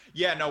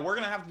 Yeah, no, we're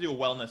gonna have to do a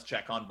wellness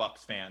check on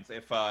Bucks fans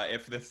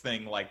if this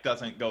thing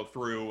doesn't go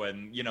through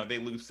and they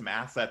lose some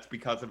assets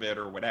because of it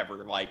or whatever.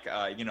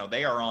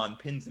 They are on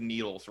pins and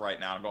needles right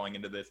now going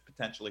into this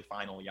potentially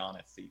final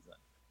Giannis season.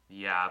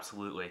 Yeah,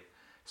 absolutely.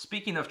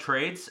 Speaking of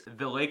trades,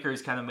 the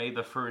Lakers kind of made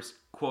the first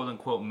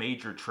quote-unquote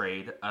major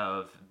trade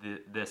of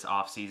this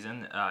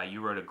offseason.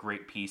 You wrote a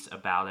great piece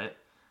about it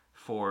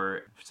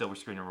for Silver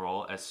Screen and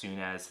Roll as soon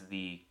as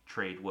the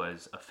trade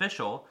was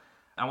official.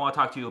 I want to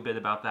talk to you a bit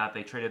about that.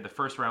 They traded the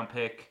first-round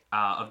pick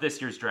of this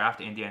year's draft,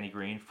 Danny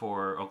Green,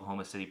 for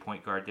Oklahoma City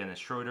point guard Dennis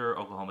Schroeder.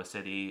 Oklahoma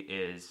City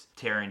is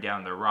tearing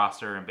down their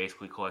roster and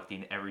basically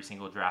collecting every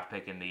single draft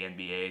pick in the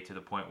NBA, to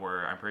the point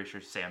where I'm pretty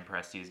sure Sam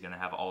Presti is going to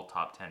have all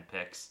top 10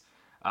 picks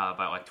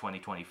by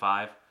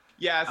 2025.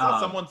 Yeah, I saw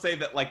someone say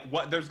that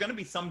there's going to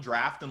be some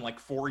draft in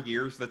 4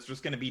 years that's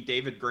just going to be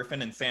David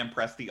Griffin and Sam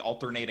Presti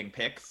alternating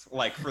picks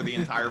for the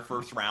entire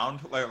first round.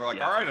 All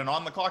right, and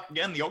on the clock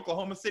again, the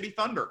Oklahoma City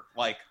Thunder.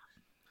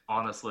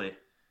 Honestly,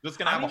 just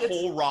gonna have a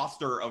whole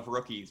roster of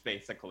rookies,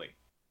 basically.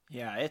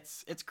 Yeah,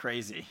 it's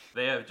crazy.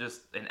 They have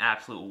just an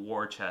absolute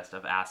war chest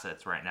of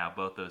assets right now,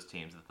 both those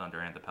teams, the Thunder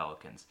and the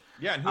Pelicans.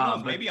 Yeah, and who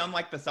knows? Maybe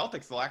unlike the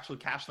Celtics, they'll actually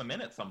cash them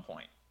in at some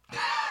point.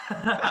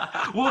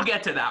 We'll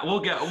get to that. We'll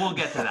get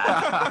to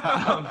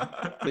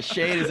that. The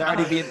shade is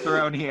already being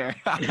thrown here.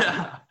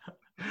 Yeah.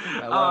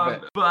 I love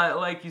it. But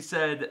like you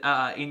said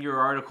in your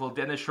article,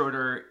 Dennis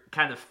Schroeder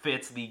kind of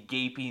fits the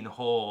gaping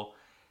hole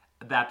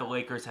that the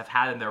Lakers have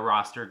had in their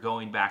roster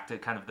going back to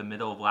kind of the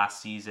middle of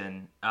last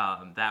season,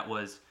 that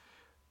was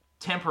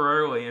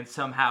temporarily and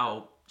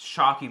somehow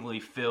shockingly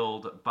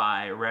filled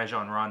by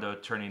Rajon Rondo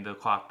turning the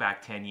clock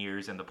back 10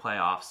 years in the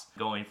playoffs,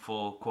 going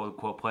full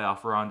quote-unquote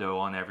playoff Rondo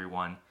on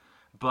everyone.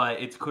 But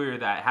it's clear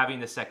that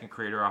having the second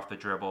creator off the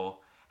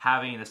dribble,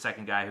 having a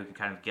second guy who can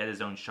kind of get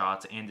his own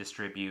shots and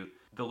distribute,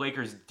 the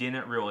Lakers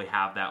didn't really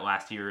have that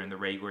last year in the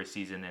regular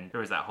season, and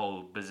there was that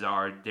whole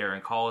bizarre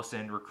Darren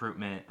Collison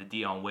recruitment. The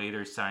Dion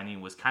Waiters signing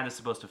was kind of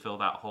supposed to fill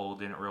that hole,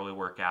 didn't really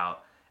work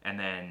out, and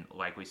then,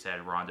 like we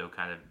said, Rondo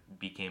kind of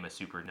became a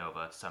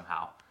supernova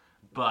somehow.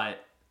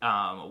 But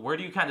where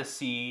do you kind of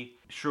see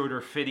Schroeder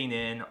fitting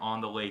in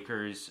on the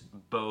Lakers,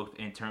 both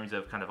in terms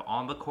of kind of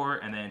on the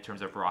court and then in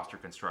terms of roster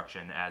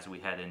construction as we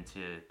head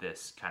into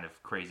this kind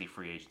of crazy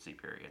free agency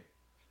period?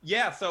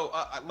 Yeah, so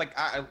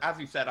as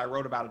you said, I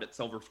wrote about it at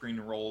Silver Screen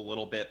and Roll a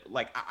little bit.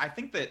 Like, I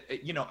think that,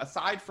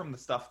 aside from the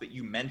stuff that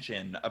you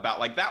mentioned about,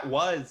 like, that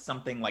was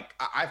something, like,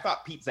 I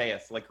thought Pete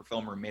Zayas, Laker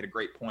filmer, made a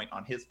great point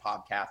on his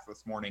podcast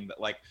this morning that,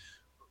 like,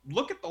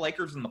 look at the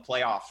Lakers in the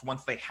playoffs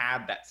once they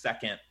had that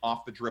second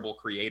off the dribble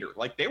creator.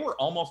 Like, they were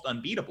almost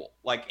unbeatable,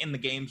 like, in the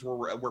games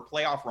where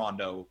playoff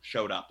Rondo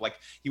showed up. Like,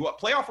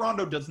 playoff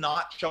Rondo does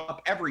not show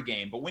up every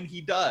game, but when he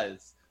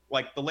does,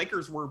 like, the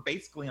Lakers were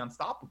basically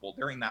unstoppable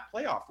during that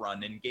playoff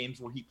run in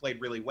games where he played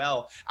really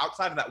well,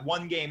 outside of that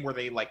one game where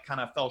they, like, kind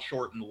of fell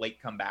short in the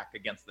late comeback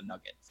against the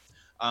Nuggets.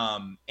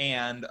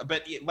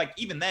 But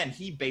even then,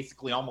 he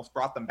basically almost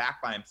brought them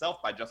back by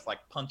himself by just, like,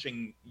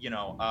 punching,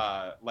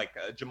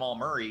 Jamal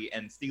Murray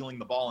and stealing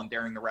the ball and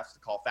daring the refs to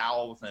call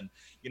fouls and,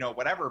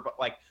 whatever. But,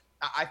 like,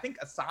 I think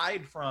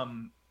aside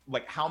from,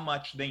 like, how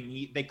much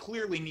they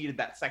clearly needed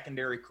that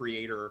secondary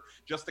creator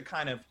just to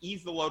kind of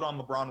ease the load on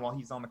LeBron while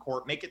he's on the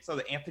court, make it so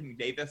that Anthony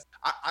Davis,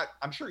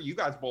 I'm sure you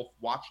guys both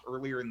watched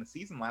earlier in the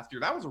season last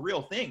year, that was a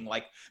real thing.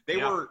 Like, they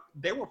were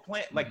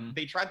playing, like,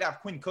 they tried to have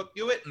Quinn Cook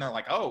do it, and they're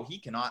like, oh, he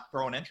cannot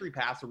throw an entry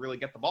pass or really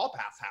get the ball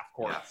past half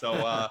court. Yeah.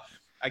 So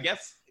I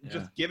guess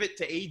just give it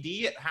to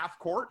AD at half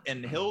court,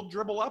 and he'll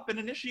dribble up and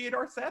initiate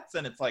our sets.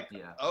 And it's like,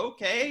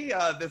 okay,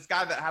 this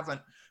guy that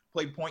hasn't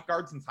played point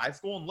guard since high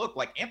school. And look,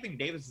 like, Anthony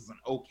Davis is an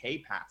okay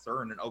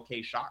passer and an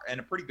okay shot and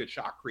a pretty good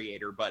shot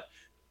creator. But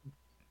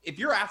if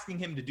you're asking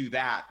him to do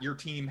that, your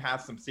team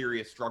has some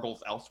serious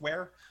struggles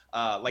elsewhere,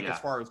 as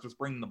far as just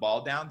bringing the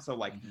ball down. So,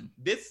 like,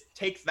 this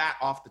takes that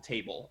off the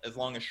table as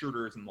long as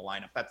Schroeder is in the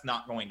lineup. That's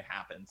not going to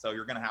happen. So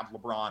you're going to have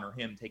LeBron or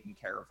him taking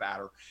care of that,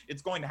 or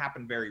it's going to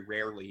happen very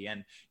rarely.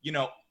 And,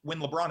 when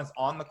LeBron is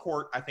on the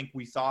court, I think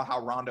we saw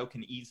how Rondo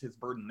can ease his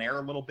burden there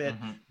a little bit.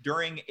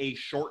 During a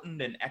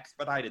shortened and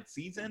expedited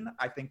season,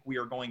 I think we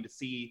are going to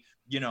see,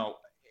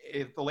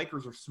 if the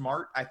Lakers are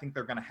smart, I think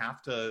they're going to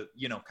have to,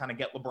 kind of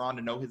get LeBron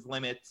to know his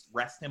limits,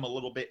 rest him a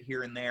little bit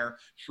here and there.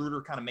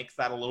 Schroeder kind of makes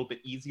that a little bit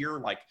easier.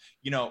 Like,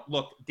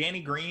 look,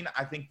 Danny Green,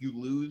 I think you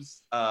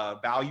lose a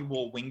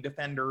valuable wing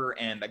defender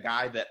and a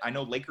guy that I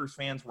know Lakers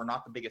fans were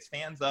not the biggest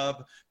fans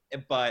of,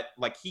 but,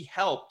 like, he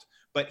helped.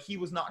 But he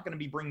was not going to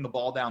be bringing the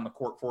ball down the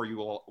court for you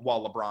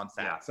while LeBron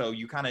sat. Yeah. So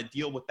you kind of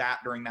deal with that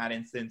during that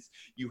instance.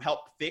 You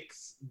help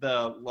fix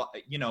the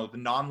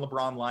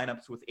non-LeBron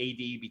lineups with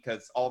AD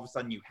because all of a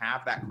sudden you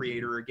have that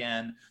creator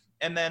again.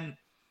 And then,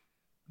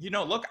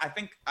 look, I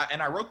think, and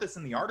I wrote this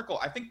in the article,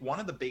 I think one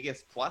of the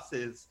biggest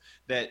pluses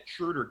that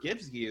Schroeder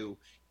gives you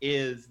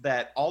is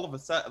that all of a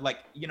sudden, like,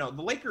 the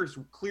Lakers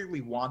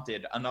clearly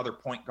wanted another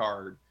point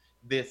guard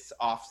this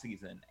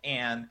offseason.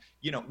 And,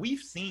 we've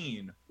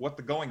seen what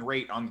the going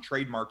rate on the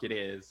trade market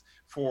is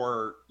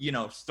for,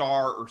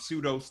 star or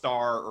pseudo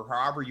star or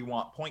however you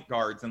want point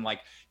guards. And, like,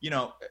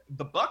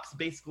 the Bucks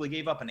basically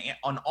gave up an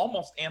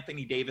almost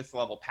Anthony Davis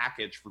level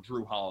package for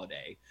Drew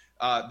Holiday.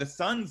 The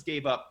Suns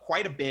gave up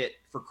quite a bit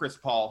for Chris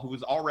Paul, who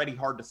was already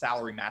hard to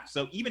salary match.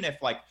 So even if,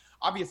 like,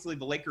 obviously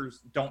the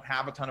Lakers don't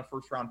have a ton of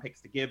first round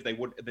picks to give, they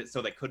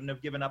couldn't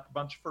have given up a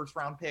bunch of first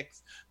round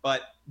picks,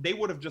 but they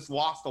would have just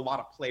lost a lot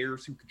of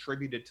players who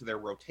contributed to their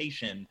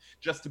rotation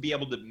just to be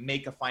able to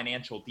make a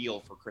financial deal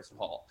for Chris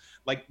Paul.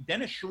 Like,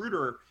 Dennis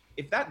Schroeder,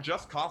 if that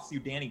just costs you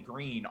Danny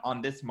Green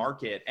on this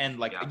market and,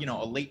 like,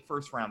 a late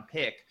first round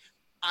pick,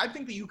 I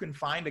think that you can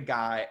find a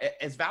guy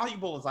as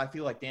valuable as I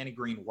feel like Danny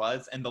Green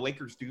was, and the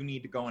Lakers do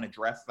need to go and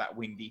address that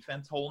wing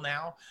defense hole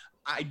now.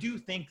 I do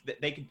think that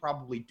they could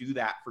probably do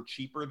that for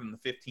cheaper than the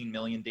 $15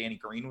 million Danny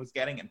Green was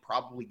getting, and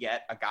probably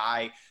get a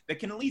guy that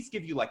can at least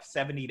give you like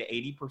 70 to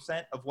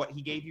 80% of what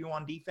he gave you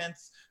on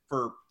defense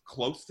for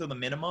close to the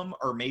minimum,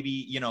 or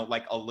maybe,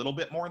 like a little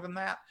bit more than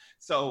that.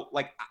 So,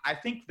 like, I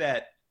think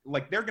that,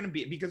 like, they're going to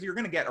be, because you're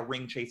going to get a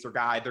ring chaser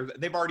guy.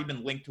 They've already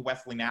been linked to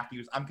Wesley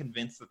Matthews. I'm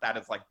convinced that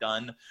is, like,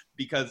 done,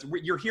 because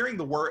you're hearing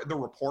the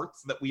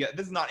reports that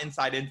this is not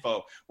inside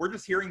info. We're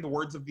just hearing the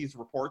words of these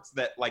reports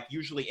that, like,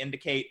 usually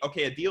indicate,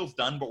 okay, a deal's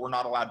done, but we're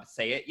not allowed to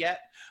say it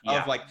yet.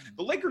 Of, like,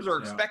 the Lakers are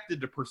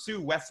expected to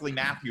pursue Wesley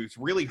Matthews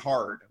really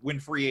hard when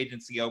free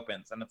agency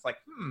opens. And it's like,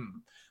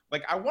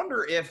 like, I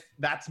wonder if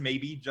that's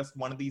maybe just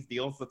one of these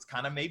deals that's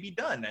kind of maybe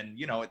done. And,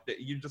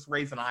 you just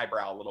raise an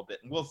eyebrow a little bit,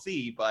 and we'll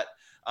see. But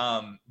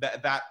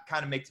that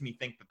kind of makes me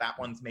think that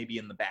one's maybe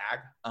in the bag.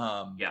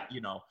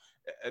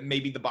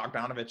 Maybe the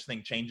Bogdanovich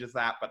thing changes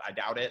that, but I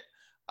doubt it.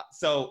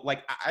 So,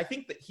 like, I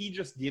think that he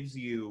just gives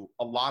you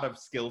a lot of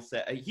skill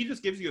set. He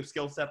just gives you a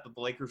skill set that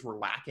the Lakers were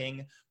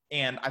lacking.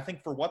 And I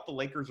think for what the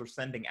Lakers are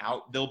sending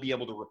out, they'll be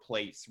able to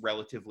replace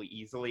relatively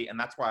easily. And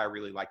that's why I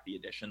really like the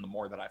addition the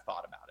more that I've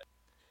thought about it.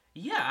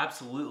 Yeah,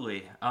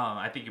 absolutely.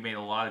 I think you made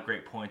a lot of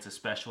great points,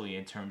 especially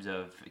in terms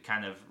of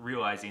kind of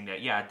realizing that,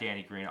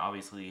 Danny Green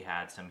obviously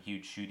had some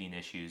huge shooting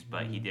issues,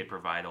 but he did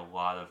provide a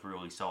lot of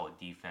really solid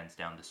defense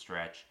down the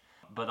stretch.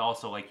 But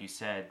also, like you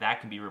said,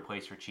 that can be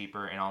replaced for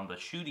cheaper. And on the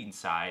shooting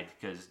side,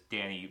 because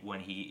Danny,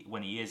 when he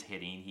is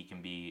hitting, he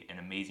can be an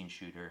amazing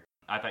shooter.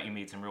 I thought you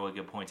made some really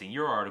good points in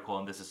your article,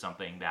 and this is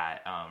something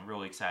that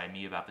really excited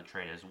me about the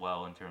trade as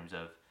well, in terms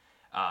of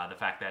the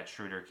fact that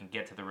Schroeder can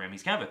get to the rim.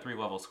 He's kind of a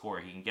three-level scorer.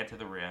 He can get to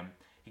the rim.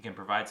 He can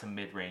provide some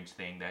mid-range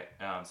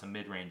some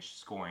mid-range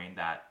scoring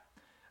that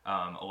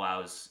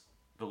allows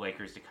the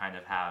Lakers to kind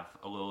of have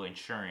a little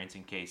insurance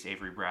in case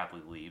Avery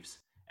Bradley leaves.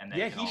 And then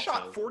yeah, he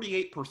shot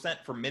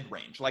 48% from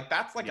mid-range. Like,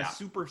 that's like a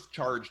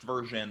supercharged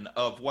version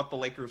of what the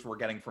Lakers were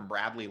getting from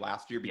Bradley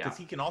last year, because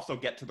he can also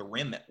get to the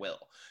rim at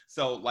will.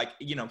 So, like,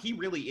 you know, he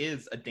really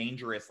is a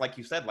dangerous, like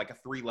you said, like a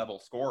 3-level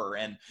scorer.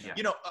 And,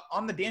 you know,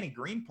 on the Danny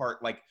Green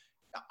part, like,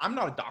 I'm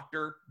not a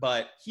doctor,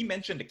 but he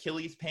mentioned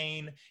Achilles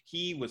pain.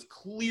 He was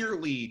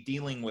clearly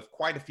dealing with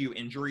quite a few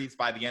injuries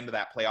by the end of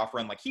that playoff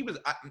run. Like, he was,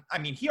 I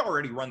mean, he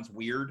already runs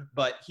weird,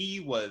 but he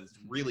was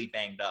really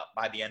banged up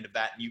by the end of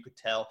that, and you could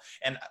tell.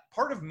 And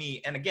part of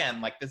me, and again,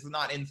 like, this is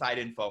not inside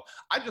info,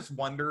 I just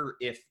wonder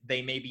if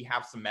they maybe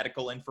have some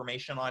medical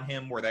information on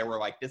him where they were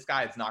like, this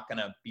guy is not going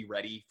to be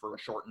ready for a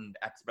shortened,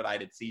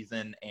 expedited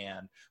season,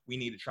 and we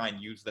need to try and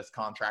use this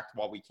contract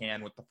while we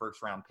can with the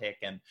first round pick.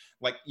 And,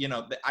 like, you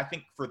know, I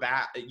think for that,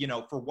 you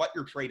know, for what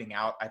you're trading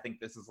out, I think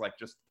this is like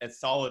just as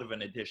solid of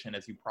an addition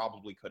as you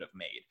probably could have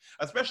made,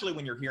 especially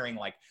when you're hearing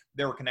like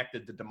they were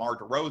connected to DeMar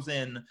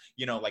DeRozan,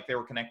 you know, like they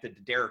were connected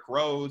to Derrick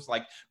Rose.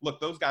 Like,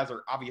 look, those guys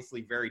are obviously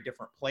very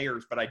different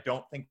players, but I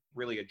don't think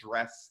really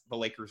address the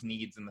Lakers'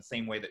 needs in the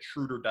same way that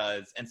Schroeder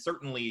does, and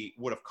certainly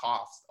would have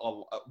cost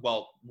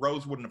well,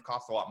 Rose wouldn't have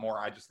cost a lot more.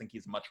 I just think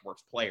he's a much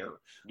worse player.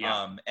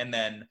 And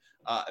then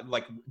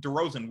like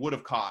DeRozan would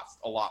have cost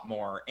a lot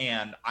more,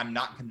 and I'm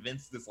not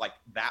convinced it's like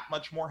that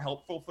much more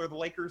helpful for the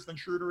Lakers than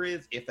Schroeder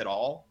is, if at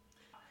all.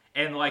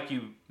 And like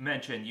you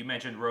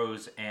mentioned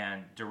Rose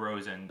and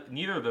DeRozan.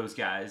 Neither of those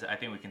guys, I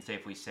think we can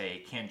safely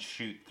say, can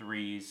shoot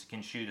threes,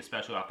 can shoot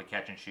especially off the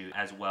catch and shoot,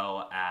 as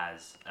well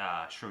as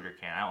Schroeder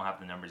can. I don't have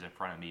the numbers in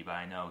front of me, but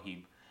I know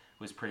he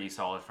was pretty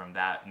solid from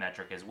that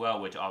metric as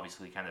well, which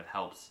obviously kind of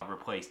helps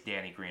replace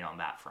Danny Green on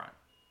that front.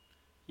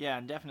 Yeah,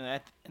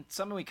 definitely. And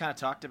something we kind of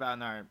talked about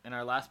in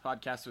our last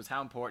podcast was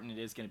how important it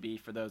is going to be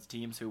for those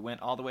teams who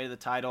went all the way to the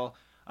title,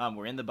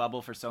 were in the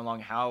bubble for so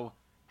long, how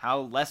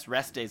less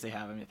rest days they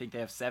have. I mean, I think they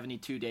have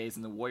 72 days,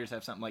 and the Warriors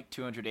have something like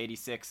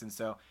 286. And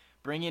so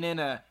bringing in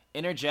a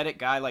energetic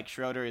guy like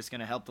Schroeder is going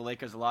to help the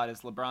Lakers a lot.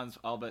 As LeBron's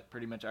all but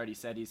pretty much already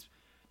said,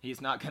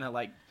 he's not going to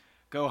like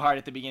go hard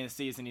at the beginning of the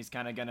season. He's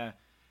not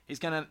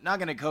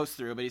going to coast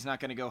through, but he's not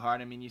going to go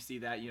hard. I mean, you see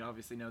that. You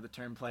obviously know the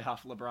term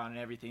playoff LeBron and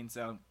everything.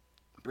 So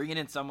bringing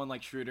in someone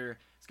like Schroeder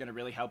is going to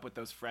really help with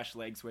those fresh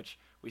legs, which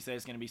we say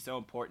is going to be so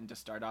important to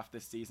start off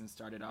this season,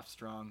 start it off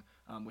strong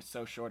with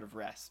so short of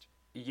rest.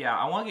 Yeah,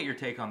 I want to get your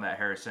take on that,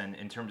 Harrison,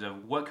 in terms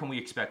of what can we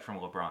expect from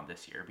LeBron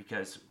this year?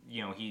 Because,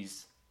 you know,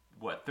 he's,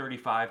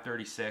 35,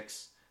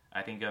 36,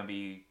 I think going to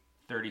be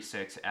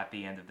 36 at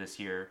the end of this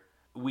year.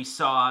 We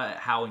saw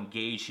how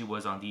engaged he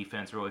was on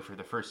defense really for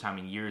the first time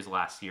in years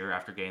last year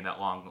after getting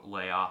that long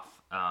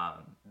layoff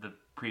the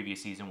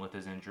previous season with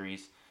his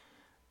injuries.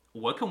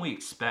 What can we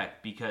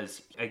expect?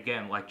 Because,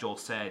 again, like Joel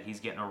said, he's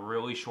getting a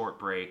really short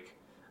break.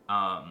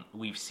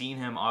 We've seen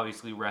him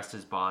obviously rest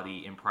his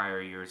body in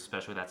prior years,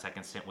 especially that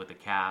second stint with the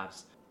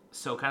Cavs.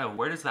 So kind of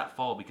where does that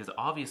fall? Because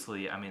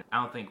obviously, I mean,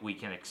 I don't think we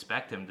can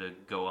expect him to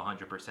go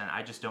 100%.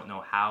 I just don't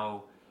know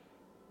how,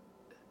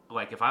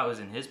 like, if I was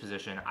in his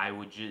position, I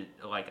would just,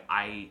 like,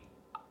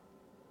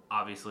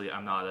 obviously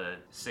I'm not a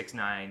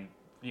 6'9",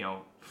 you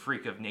know,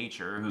 freak of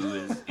nature who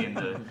is in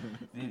the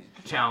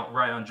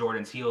right on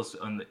Jordan's heels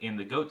in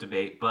the GOAT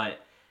debate, but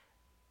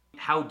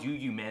how do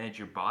you manage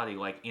your body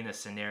like in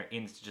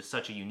just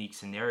such a unique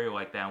scenario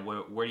like that? And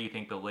where do you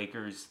think the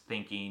Lakers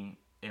thinking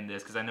in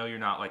this? Because I know you're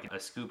not like a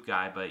scoop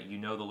guy, but you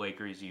know the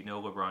Lakers, you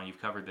know LeBron, you've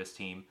covered this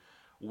team.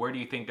 Where do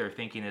you think their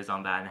thinking is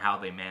on that and how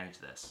they manage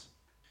this?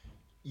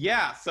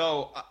 Yeah,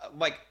 so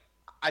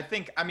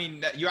I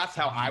mean, you asked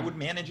how I would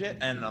manage it,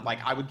 and like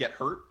I would get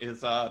hurt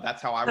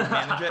that's how I would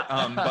manage it.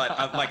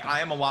 But like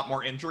I am a lot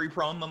more injury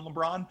prone than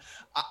LeBron.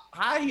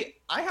 I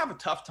have a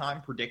tough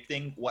time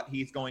predicting what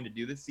he's going to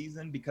do this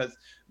season because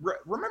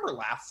remember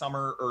last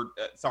summer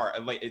summer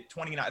of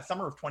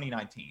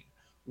 2019.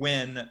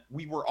 When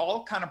we were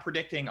all kind of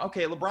predicting,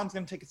 okay, LeBron's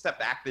going to take a step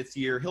back this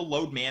year. He'll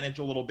load manage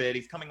a little bit.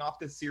 He's coming off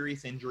this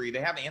serious injury.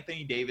 They have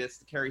Anthony Davis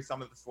to carry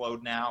some of this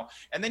load now.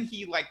 And then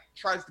he like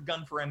tries to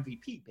gun for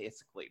MVP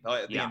basically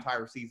the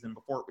entire season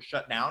before it was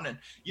shut down. And,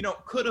 you know,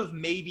 could have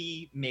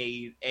maybe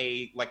made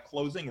a like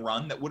closing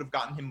run that would have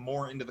gotten him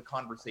more into the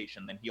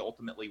conversation than he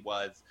ultimately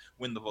was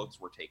when the votes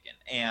were taken.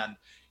 And,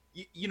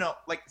 you know,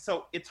 like,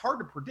 so it's hard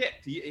to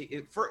predict.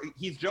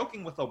 He's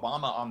joking with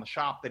Obama on the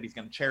shop that he's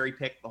going to cherry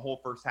pick the whole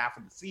first half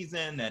of the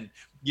season. And,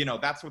 you know,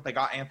 that's what they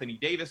got Anthony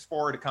Davis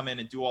for, to come in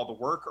and do all the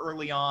work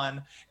early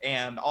on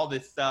and all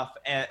this stuff.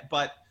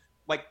 But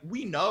like,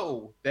 we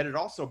know that it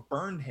also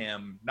burned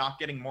him not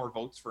getting more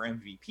votes for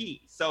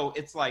MVP. So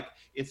it's like,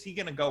 is he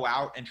going to go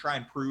out and try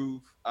and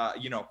prove,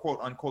 you know, quote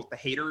unquote, the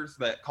haters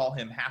that call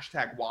him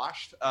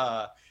 #washed,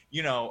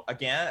 you know,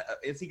 again,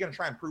 is he going to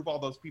try and prove all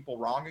those people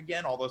wrong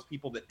again? All those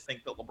people that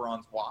think that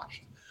LeBron's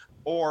washed?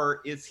 Or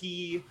is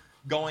he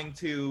going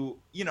to,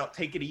 you know,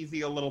 take it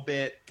easy a little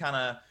bit, kind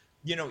of,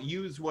 you know,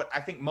 use what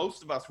I think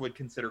most of us would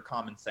consider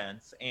common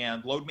sense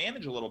and load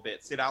manage a little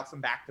bit, sit out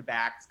some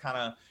back-to-backs, kind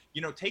of,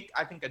 you know, take,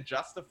 I think, a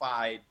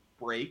justified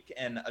break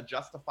and a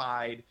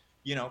justified,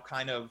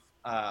 kind of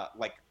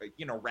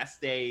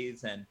rest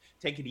days and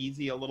take it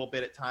easy a little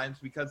bit at times,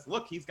 because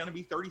look, he's going to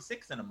be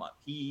 36 in a month.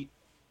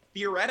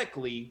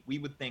 Theoretically, we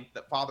would think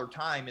that Father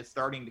Time is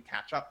starting to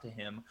catch up to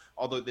him,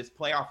 although this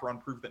playoff run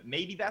proved that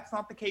maybe that's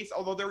not the case,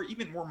 although there were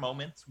even more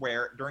moments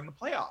where during the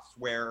playoffs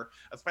where,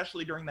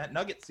 especially during that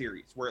Nugget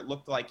series, where it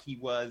looked like he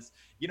was,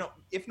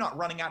 if not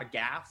running out of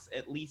gas,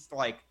 at least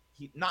like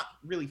he not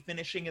really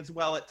finishing as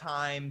well at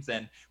times,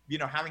 and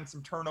having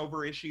some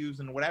turnover issues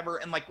and whatever.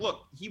 And like,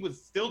 look, he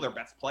was still their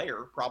best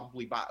player,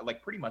 probably by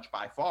like pretty much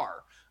by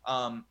far.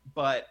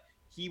 But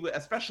he,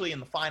 especially in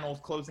the finals,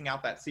 closing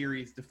out that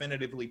series,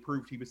 definitively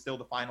proved he was still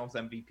the finals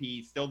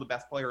MVP, still the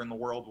best player in the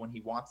world when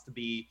he wants to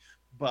be.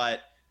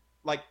 But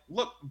like,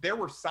 look, there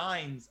were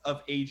signs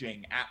of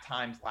aging at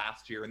times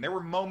last year, and there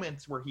were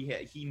moments where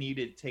he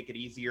needed to take it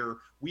easier.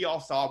 We all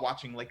saw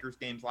watching Lakers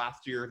games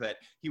last year that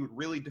he would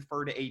really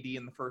defer to AD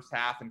in the first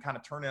half and kind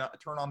of turn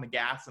on the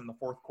gas in the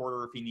fourth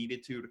quarter if he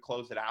needed to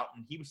close it out.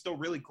 And he was still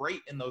really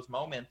great in those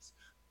moments.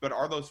 But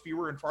are those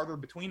fewer and farther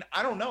between?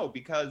 I don't know,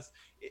 because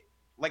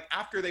like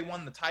after they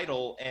won the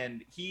title,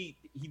 and he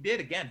did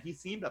again, he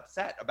seemed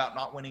upset about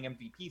not winning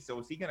MVP. So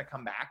is he going to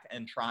come back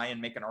and try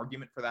and make an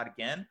argument for that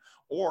again?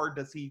 Or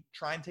does he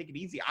try and take it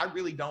easy? I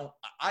really don't.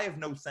 I have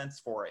no sense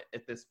for it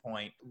at this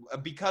point,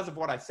 because of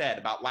what I said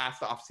about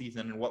last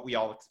offseason and what we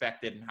all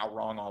expected and how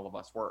wrong all of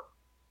us were.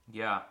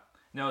 Yeah.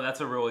 No, that's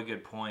a really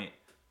good point.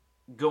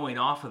 Going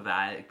off of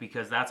that,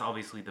 because that's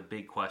obviously the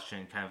big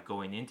question kind of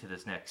going into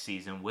this next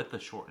season with the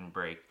shortened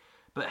break.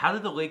 But how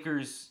did the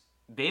Lakers...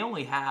 They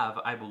only have,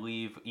 I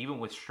believe, even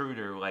with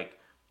Schroeder, like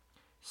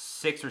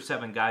 6 or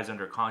 7 guys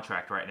under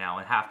contract right now,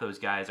 and half those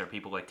guys are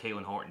people like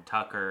Taylor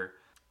Horton-Tucker,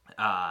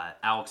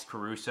 Alex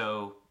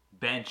Caruso,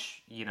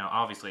 bench.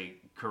 Obviously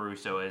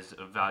Caruso is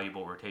a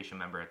valuable rotation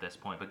member at this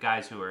point, but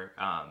guys who are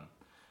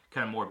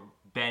kind of more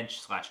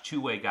bench /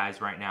 two-way guys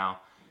right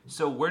now.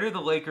 So where do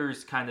the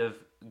Lakers kind of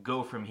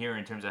go from here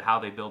in terms of how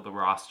they build the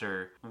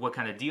roster? What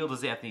kind of deal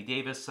does Anthony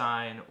Davis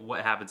sign?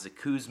 What happens to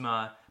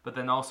Kuzma? But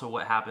then also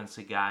what happens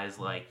to guys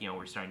like,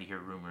 we're starting to hear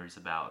rumors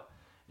about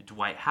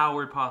Dwight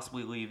Howard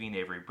possibly leaving,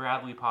 Avery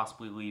Bradley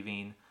possibly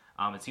leaving.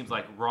 It seems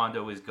like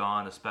Rondo is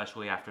gone,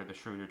 especially after the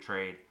Schroeder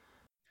trade.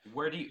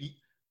 Where do you...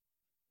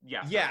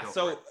 Yeah,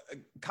 so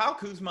Kyle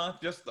Kuzma,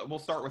 we'll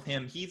start with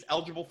him. He's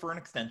eligible for an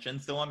extension,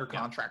 still under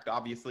contract,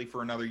 obviously,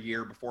 for another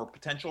year before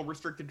potential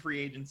restricted free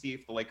agency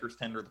if the Lakers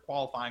tender the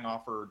qualifying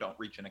offer or don't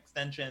reach an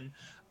extension.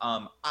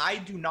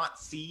 I do not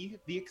see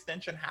the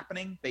extension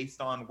happening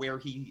based on where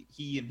he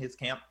and his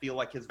camp feel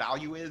like his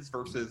value is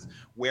versus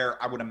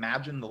where I would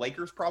imagine the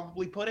Lakers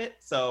probably put it.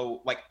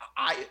 So,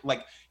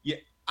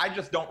 I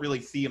just don't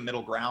really see a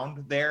middle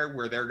ground there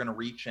where they're going to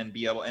reach and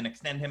be able and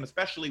extend him,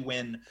 especially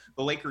when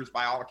the Lakers,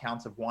 by all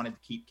accounts, have wanted to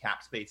keep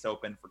cap space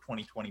open for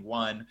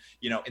 2021.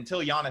 Until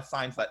Giannis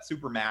signs that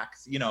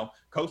supermax,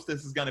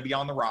 Kostas is going to be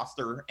on the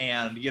roster,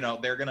 and,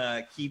 they're going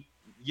to keep,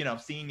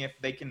 seeing if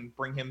they can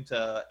bring him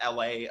to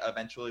LA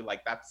eventually.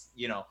 Like that's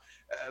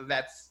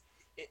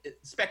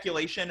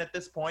speculation at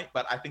this point,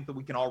 but I think that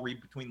we can all read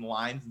between the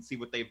lines and see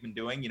what they've been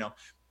doing.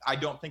 I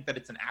don't think that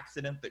it's an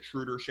accident that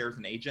Schroeder shares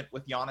an agent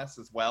with Giannis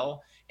as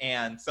well.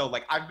 And so,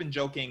 I've been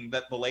joking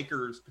that the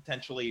Lakers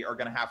potentially are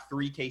going to have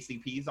 3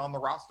 KCPs on the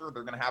roster.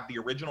 They're going to have the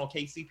original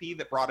KCP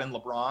that brought in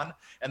LeBron,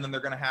 and then they're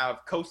going to have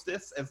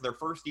Kostas as their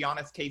first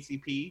Giannis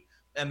KCP,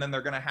 and then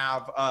they're going to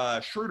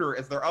have Schroeder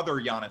as their other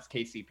Giannis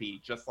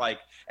KCP, just like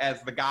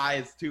as the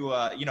guys to,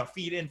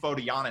 feed info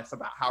to Giannis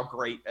about how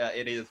great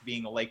it is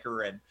being a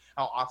Laker and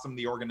how awesome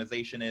the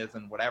organization is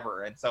and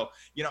whatever. And so,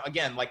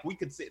 again, we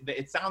could see,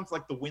 it sounds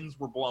like the winds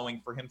were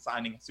blowing for him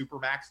signing a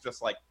supermax,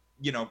 just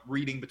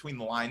reading between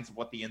the lines of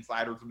what the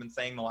insiders have been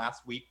saying the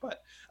last week.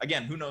 But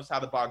again, who knows how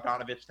the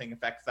Bogdanovich thing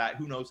affects that?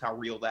 Who knows how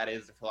real that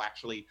is, if he'll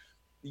actually,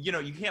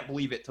 you can't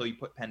believe it till you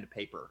put pen to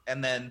paper.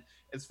 And then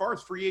as far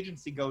as free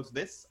agency goes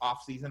this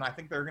offseason, I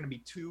think there are going to be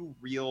 2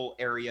 real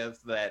areas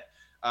that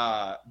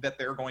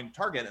they're going to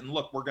target. And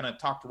look, we're going to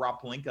talk to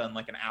Rob Pelinka in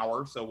an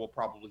hour, so we'll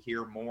probably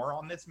hear more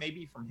on this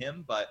maybe from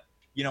him. But,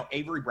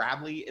 Avery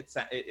Bradley,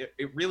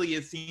 it really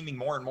is seeming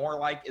more and more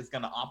like is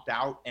going to opt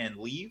out and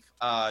leave,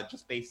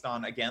 just based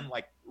on, again,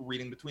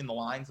 reading between the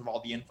lines of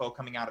all the info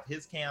coming out of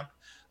his camp.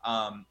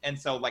 And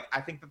so,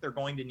 I think that they're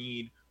going to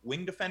need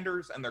wing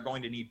defenders, and they're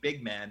going to need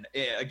big men.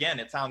 Again,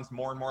 it sounds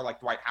more and more like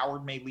Dwight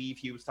Howard may leave.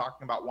 He was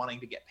talking about wanting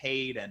to get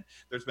paid, and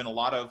there's been a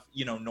lot of,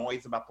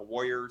 noise about the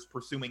Warriors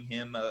pursuing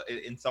him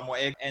in some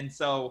way. And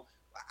so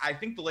I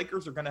think the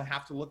Lakers are going to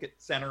have to look at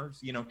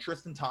centers.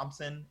 Tristan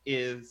Thompson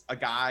is a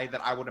guy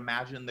that I would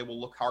imagine they will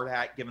look hard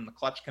at, given the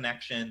clutch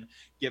connection,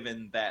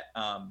 given that,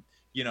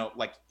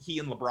 like he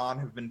and LeBron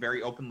have been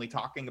very openly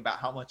talking about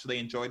how much they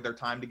enjoyed their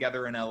time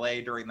together in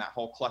LA during that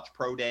whole Clutch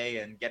Pro Day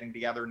and getting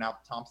together now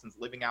that Thompson's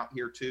living out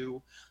here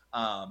too.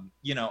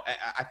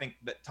 I think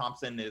that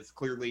Thompson is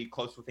clearly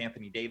close with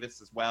Anthony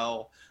Davis as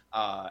well.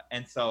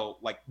 And so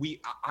like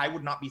I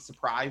would not be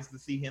surprised to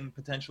see him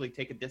potentially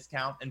take a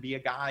discount and be a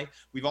guy.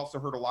 We've also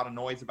heard a lot of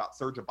noise about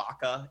Serge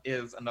Ibaka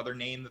is another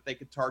name that they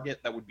could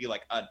target. That would be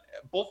like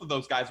both of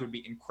those guys would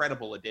be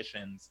incredible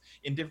additions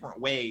in different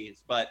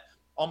ways, but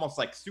almost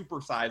like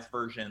supersized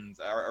versions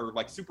or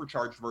like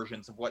supercharged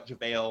versions of what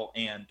JaVale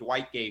and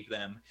Dwight gave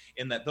them,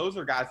 in that those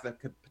are guys that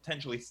could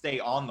potentially stay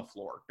on the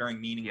floor during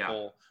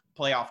meaningful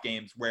playoff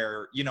games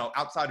where,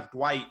 outside of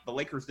Dwight, the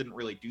Lakers didn't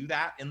really do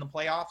that in the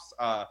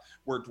playoffs,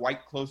 where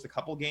Dwight closed a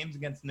couple games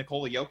against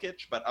Nikola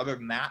Jokic. But other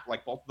than that,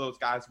 like both of those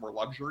guys were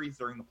luxuries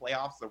during the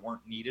playoffs that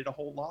weren't needed a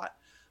whole lot.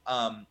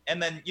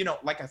 And then,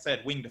 like I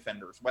said, wing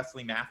defenders,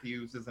 Wesley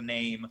Matthews is a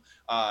name,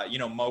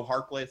 Mo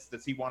Harkless,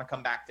 does he want to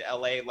come back to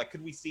LA? Like,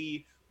 could we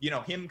see,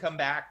 him come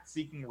back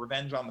seeking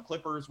revenge on the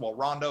Clippers while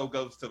Rondo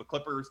goes to the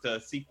Clippers to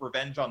seek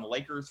revenge on the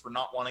Lakers for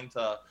not wanting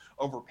to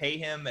overpay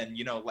him and,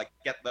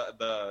 get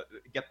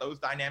get those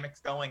dynamics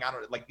going? I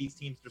don't, like, these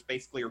teams just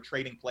basically are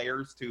trading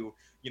players to,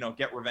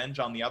 get revenge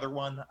on the other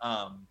one.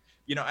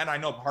 And I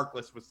know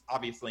Harkless was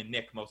obviously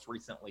Nick most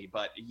recently,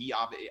 but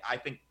I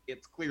think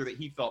it's clear that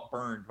he felt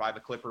burned by the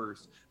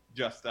Clippers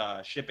just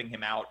shipping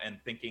him out and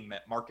thinking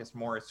that Marcus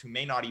Morris, who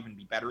may not even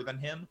be better than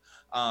him,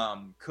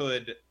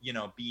 could,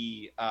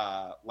 be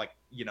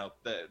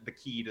the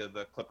key to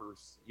the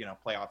Clippers,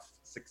 playoff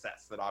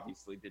success that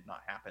obviously did not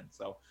happen.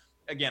 So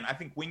again, I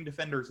think wing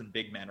defenders and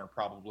big men are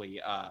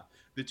probably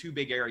the two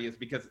big areas,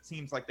 because it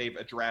seems like they've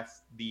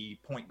addressed the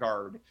point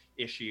guard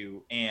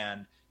issue,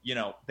 and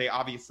they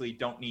obviously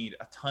don't need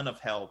a ton of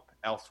help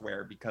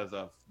elsewhere because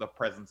of the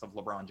presence of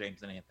LeBron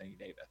James and Anthony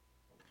Davis.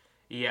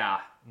 Yeah,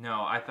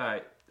 no, I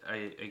thought,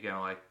 again,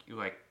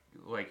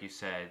 like you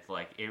said,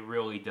 like it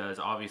really does.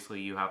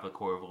 Obviously, you have the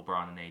core of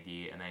LeBron and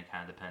AD, and then it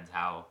kind of depends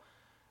how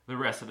the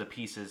rest of the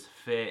pieces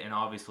fit. And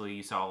obviously,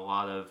 you saw a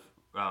lot of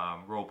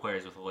role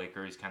players with the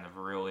Lakers kind of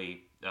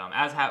really,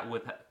 as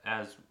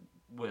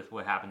with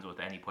what happens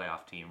with any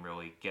playoff team,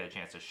 really get a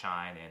chance to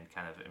shine and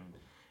kind of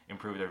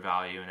improve their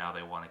value, and now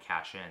they want to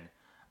cash in.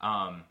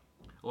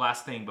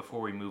 Last thing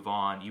before we move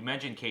on, you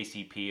mentioned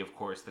KCP, of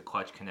course, the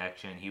Clutch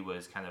connection. He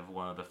was kind of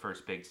one of the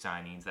first big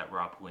signings that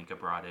Rob Pelinka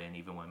brought in,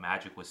 even when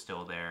Magic was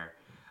still there.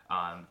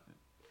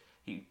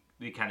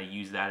 They kind of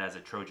used that as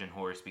a Trojan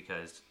horse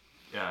because...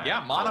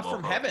 Mana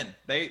from heaven.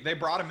 They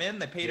brought him in.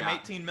 They paid him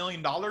 $18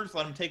 million,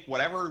 let him take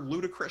whatever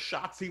ludicrous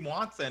shots he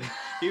wants. And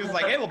he was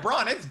like, hey,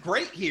 LeBron, it's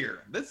great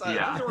here. This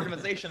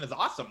organization is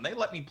awesome. They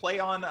let me play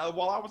on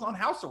while I was on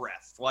house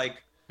arrest.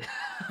 Like...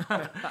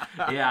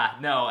 Yeah,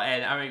 no,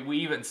 and I mean, we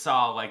even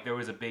saw, like, there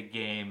was a big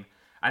game,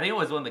 I think it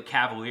was when the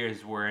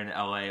Cavaliers were in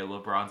LA,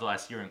 LeBron's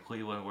last year in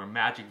Cleveland, where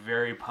Magic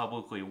very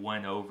publicly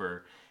went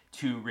over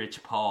to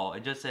Rich Paul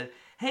and just said,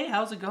 hey,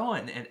 how's it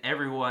going? And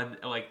everyone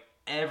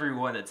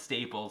at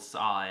Staples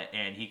saw it,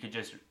 and he could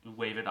just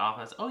wave it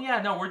off as, oh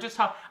yeah, no, we're just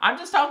talking, I'm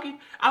just talking,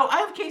 I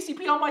have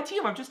KCP on my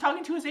team, I'm just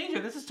talking to his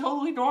agent, this is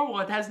totally normal,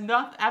 it has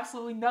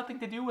absolutely nothing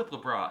to do with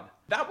LeBron.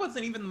 That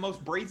wasn't even the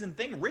most brazen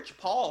thing. Rich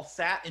Paul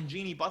sat in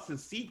Jeannie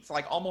Buss's seats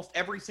like almost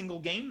every single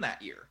game that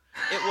year.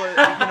 It was,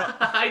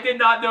 I did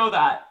not know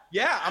that.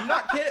 Yeah, I'm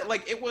not kidding.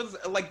 Like, it was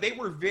like they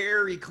were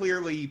very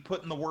clearly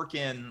putting the work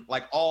in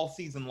like all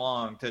season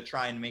long to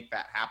try and make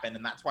that happen.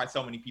 And that's why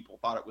so many people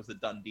thought it was a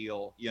done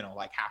deal,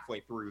 like halfway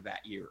through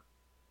that year.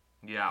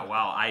 Yeah,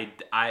 well, I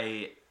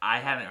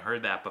hadn't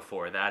heard that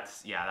before.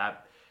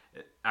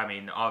 I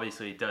mean,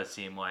 obviously it does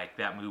seem like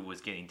that move was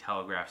getting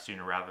telegraphed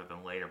sooner rather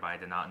than later, but I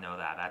did not know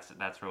that.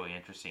 That's really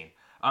interesting.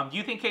 Do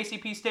you think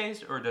KCP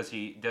stays, or does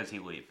he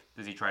leave?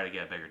 Does he try to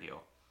get a bigger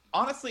deal?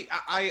 Honestly,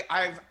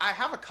 I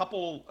have a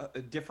couple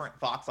different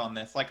thoughts on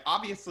this. Like,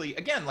 obviously,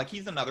 again, like,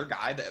 he's another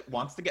guy that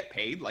wants to get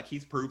paid. Like,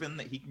 he's proven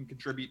that he can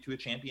contribute to a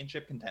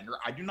championship contender.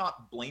 I do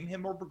not blame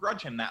him or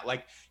begrudge him that.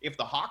 Like, if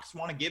the Hawks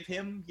want to give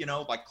him,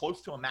 like,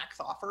 close to a max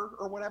offer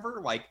or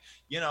whatever, like,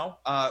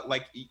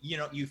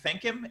 you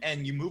thank him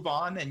and you move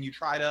on and you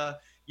try to,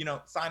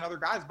 sign other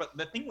guys. But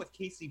the thing with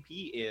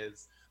KCP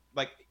is,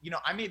 like,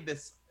 I made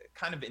this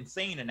kind of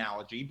insane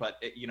analogy, but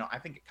I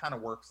think it kind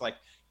of works. Like,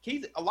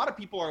 a lot of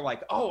people are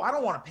like, oh, I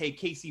don't want to pay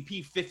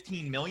KCP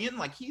 $15 million.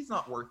 Like, he's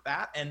not worth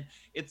that. And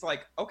it's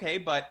like, okay,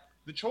 but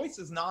the choice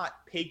is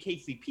not pay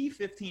KCP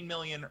 $15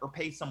 million or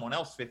pay someone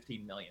else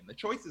 $15 million. The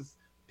choice is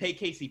pay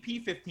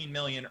KCP $15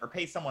 million or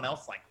pay someone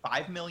else like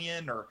 $5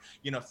 million, or,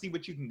 see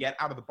what you can get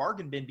out of the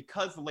bargain bin,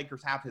 because the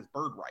Lakers have his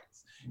bird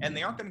rights. And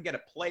they aren't going to get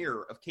a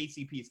player of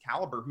KCP's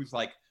caliber who's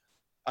like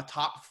a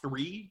top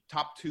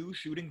 2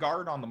 shooting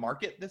guard on the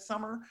market this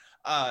summer,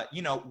 out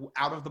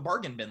of the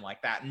bargain bin like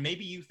that. And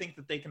maybe you think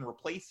that they can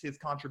replace his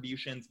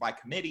contributions by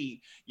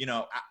committee,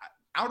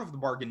 out of the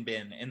bargain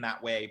bin in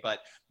that way. But,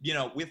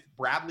 with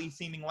Bradley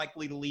seeming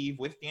likely to leave,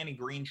 with Danny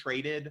Green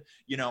traded,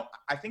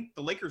 I think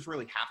the Lakers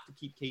really have to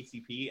keep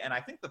KCP. And I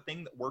think the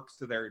thing that works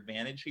to their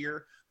advantage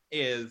here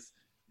is,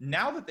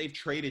 now that they've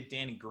traded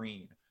Danny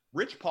Green,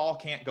 Rich Paul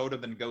can't go to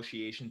the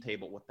negotiation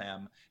table with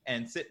them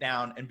and sit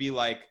down and be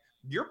like,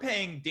 you're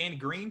paying Danny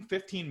Green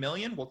 $15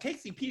 million. Well,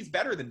 KCP is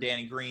better than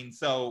Danny Green,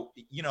 so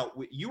you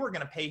are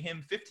going to pay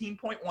him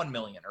 $15.1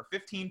 million or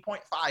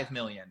 $15.5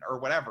 million or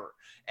whatever.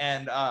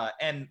 And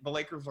the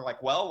Lakers are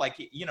like, well, like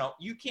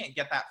you can't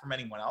get that from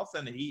anyone else.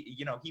 And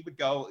he would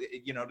go,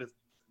 to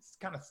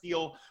kind of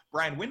steal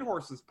Brian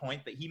Windhorse's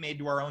point that he made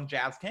to our own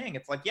Jazz King.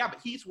 It's like, yeah, but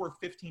he's worth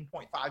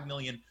 $15.5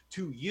 million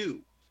to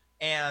you,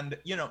 and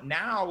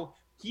now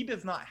he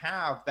does not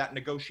have that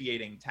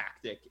negotiating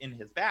tactic in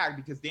his bag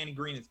because Danny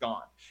Green is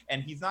gone.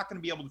 And he's not going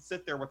to be able to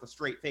sit there with a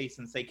straight face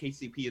and say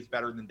KCP is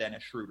better than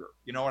Dennis Schroeder.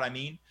 You know what I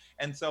mean?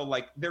 And so,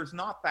 like, there's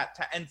not that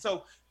and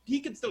so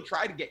he can still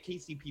try to get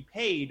KCP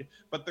paid,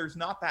 but there's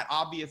not that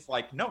obvious,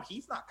 like, no,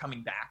 he's not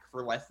coming back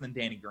for less than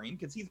Danny Green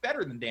because he's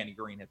better than Danny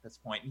Green at this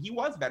point. And he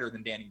was better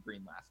than Danny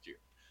Green last year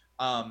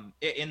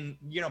in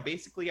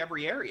basically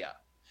every area.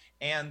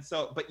 And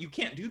so, but you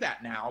can't do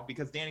that now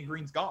because Danny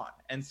Green's gone.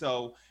 And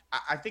so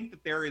I think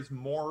that there is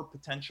more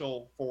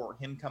potential for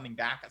him coming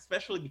back,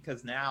 especially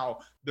because now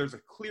there's a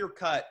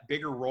clear-cut,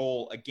 bigger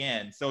role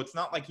again. So it's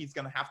not like he's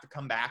going to have to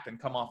come back and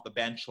come off the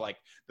bench. Like,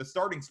 the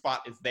starting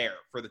spot is there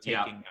for the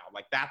taking now.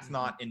 Like, that's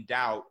not in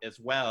doubt as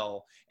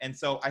well. And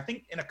so I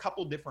think in a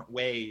couple different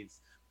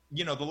ways,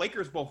 the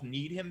Lakers both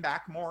need him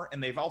back more,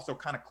 and they've also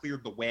kind of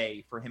cleared the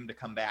way for him to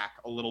come back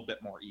a little bit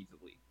more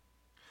easily.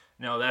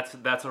 No,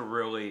 that's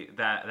really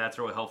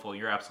helpful.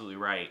 You're absolutely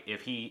right.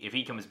 If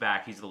he comes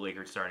back, he's the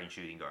Lakers starting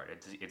shooting guard.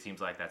 It seems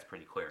like that's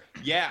pretty clear.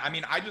 Yeah, I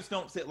mean, I just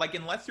don't see, like,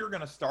 unless you're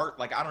gonna start,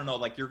 like, I don't know,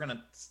 like, you're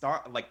gonna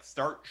start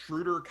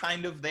Schroeder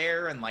kind of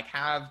there and like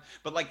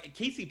but like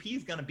KCP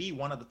is gonna be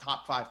one of the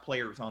top 5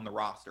 players on the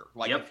roster,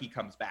 like if he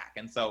comes back.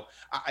 And so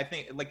I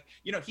think, like,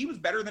 he was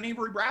better than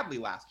Avery Bradley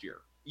last year.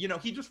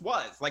 He just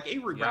was. Like,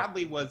 Avery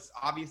Bradley was,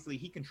 obviously,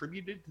 he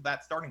contributed to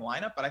that starting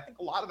lineup, but I think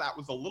a lot of that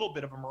was a little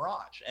bit of a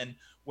mirage. And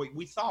what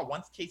we saw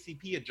once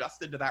KCP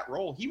adjusted to that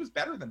role, he was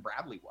better than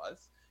Bradley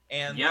was.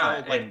 And go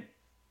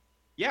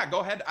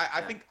ahead.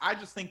 I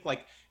just think,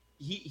 like,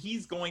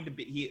 he's going to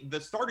be,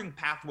 the starting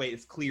pathway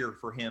is clear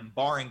for him,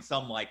 barring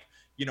some, like,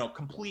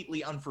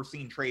 completely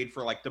unforeseen trade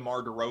for, like,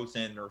 DeMar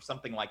DeRozan or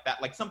something like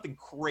that, like something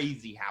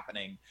crazy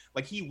happening.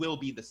 Like, he will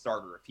be the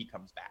starter if he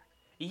comes back.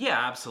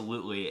 Yeah,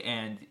 absolutely.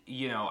 And,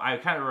 I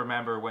kind of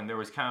remember when there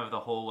was kind of the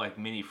whole, like,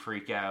 mini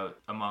freak out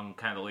among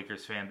kind of the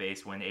Lakers fan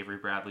base when Avery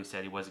Bradley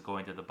said he wasn't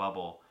going to the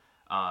bubble,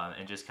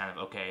 and just kind of,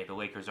 okay, the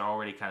Lakers are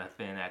already kind of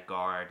thin at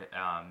guard.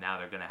 Now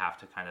they're going to have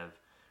to kind of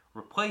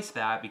replace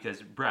that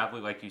because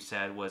Bradley, like you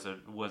said, was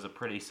a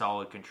pretty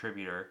solid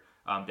contributor.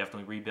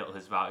 Definitely rebuilt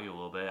his value a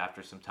little bit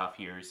after some tough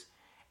years.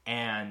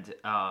 And,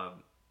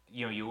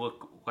 you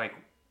look like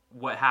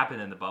what happened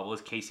in the bubble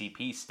is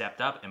KCP stepped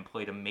up and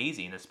played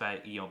amazing,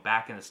 especially,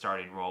 back in the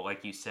starting role,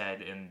 like you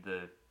said, in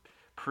the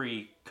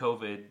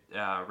pre-COVID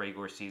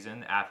regular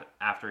season,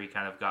 after he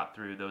kind of got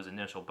through those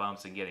initial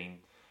bumps and getting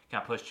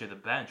kind of pushed to the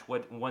bench.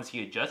 Once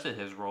he adjusted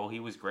his role,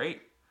 he was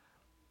great.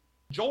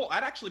 Joel,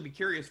 I'd actually be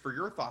curious for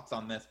your thoughts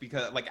on this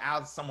because, like,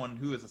 as someone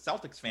who is a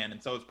Celtics fan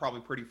and so is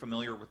probably pretty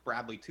familiar with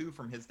Bradley too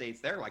from his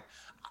days there, like,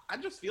 I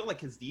just feel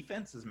like his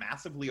defense is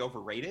massively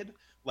overrated.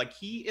 Like,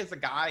 he is a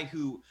guy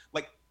who,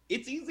 like,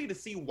 it's easy to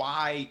see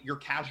why your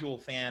casual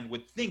fan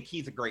would think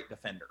he's a great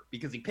defender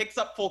because he picks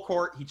up full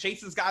court, he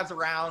chases guys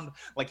around,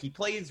 like, he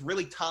plays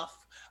really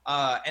tough.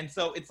 And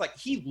so it's like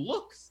he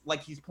looks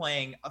like he's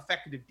playing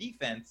effective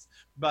defense,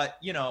 but,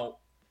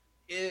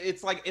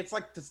 it's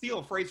like to steal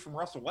a phrase from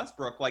Russell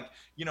Westbrook, like,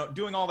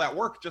 doing all that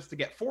work just to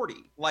get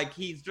 40. Like,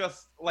 he's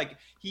just, like,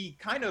 he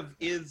kind of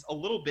is a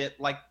little bit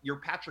like your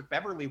Patrick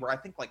Beverley, where I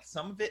think, like,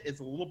 some of it is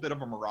a little bit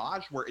of a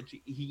mirage where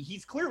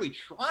he's clearly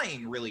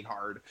trying really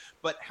hard.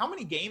 But how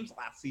many games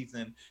last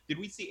season did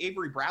we see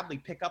Avery Bradley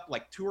pick up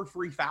like 2 or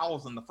 3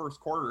 fouls in the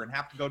first quarter and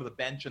have to go to the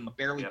bench and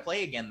barely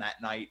play again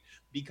that night?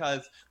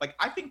 Because, like,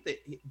 I think that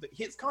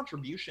his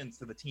contributions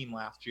to the team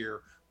last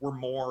year were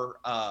more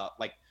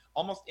like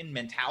almost in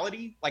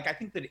mentality. Like, I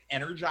think that it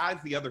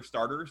energized the other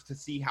starters to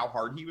see how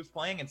hard he was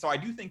playing. And so I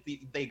do think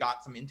they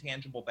got some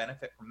intangible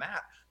benefit from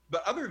that.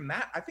 But other than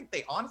that, I think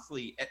they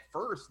honestly, at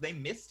first, they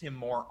missed him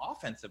more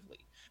offensively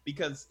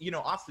because,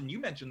 Austin, you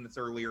mentioned this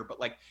earlier, but,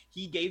 like,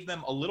 he gave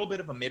them a little bit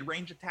of a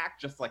mid-range attack,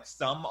 just like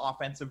some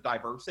offensive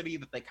diversity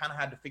that they kind of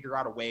had to figure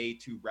out a way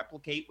to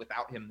replicate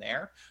without him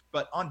there.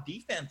 But on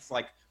defense,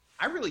 like,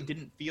 I really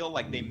didn't feel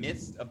like they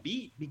missed a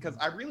beat because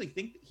I really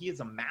think that he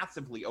is a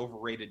massively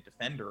overrated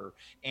defender.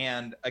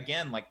 And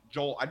again, like,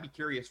 Joel, I'd be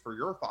curious for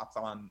your thoughts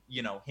on,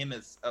 him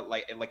as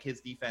like his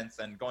defense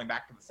and going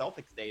back to the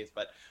Celtics days.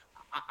 But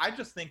I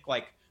just think,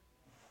 like,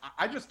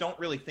 I just don't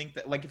really think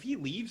that, like, if he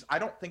leaves, I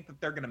don't think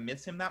that they're going to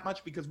miss him that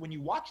much because when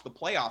you watch the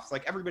playoffs,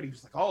 like,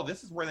 everybody's like, oh,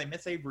 this is where they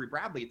miss Avery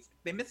Bradley.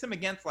 They miss him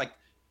against, like,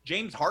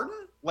 James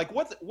Harden? Like,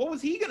 what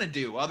was he going to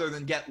do other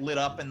than get lit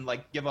up and,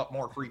 like, give up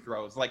more free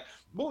throws? Like,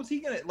 what was he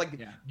going to, like,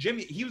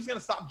 Jimmy, he was going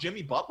to stop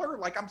Jimmy Butler?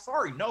 Like, I'm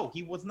sorry. No,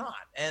 he was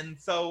not. And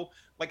so,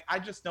 like, I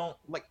just don't,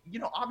 like,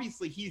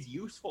 obviously he's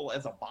useful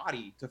as a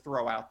body to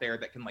throw out there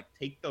that can, like,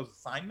 take those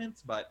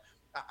assignments, but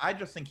I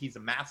just think he's a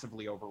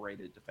massively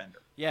overrated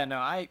defender. Yeah, no,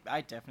 I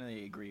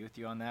definitely agree with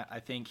you on that. I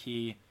think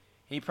he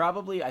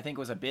probably, I think,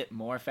 was a bit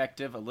more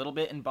effective a little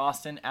bit in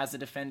Boston as a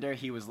defender.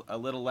 He was a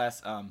little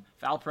less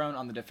foul prone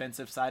on the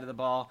defensive side of the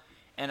ball.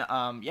 And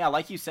yeah,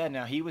 like you said,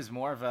 now he was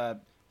more of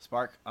a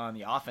spark on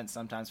the offense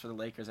sometimes for the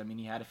Lakers. I mean,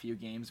 he had a few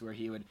games where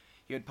he would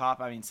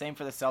pop. I mean, same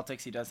for the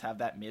Celtics. He does have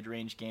that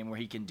mid-range game where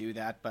he can do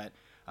that, but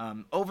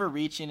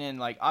overreaching and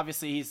like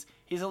obviously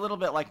he's a little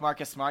bit like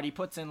Marcus Smart. He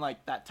puts in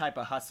like that type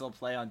of hustle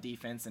play on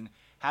defense, and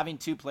having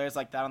two players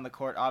like that on the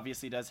court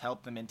obviously does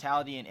help the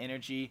mentality and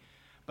energy.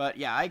 But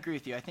yeah, I agree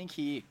with you. I think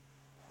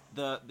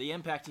the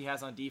impact he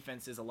has on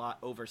defense is a lot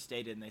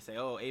overstated, and they say,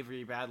 oh,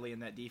 Avery Bradley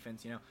in that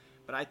defense, you know.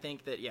 But I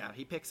think that, yeah,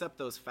 he picks up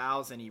those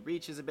fouls and he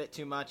reaches a bit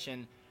too much.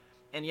 And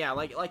yeah,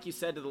 like you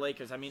said to the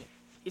Lakers, I mean,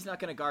 he's not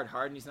going to guard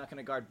Harden. He's not going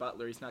to guard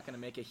Butler. He's not going to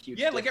make a huge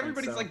difference. Like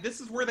everybody's like,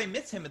 this is where they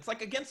miss him. It's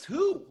like, against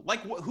who?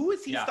 Like, who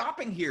is he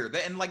stopping here?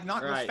 And like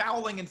not just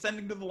fouling and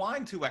sending to the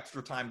line 2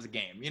 extra times a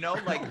game, you know?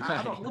 Like,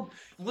 I don't.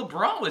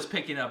 LeBron was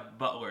picking up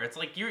Butler. It's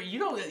like you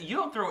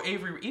don't throw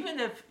Avery, even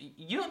if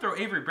you don't throw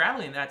Avery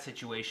Bradley in that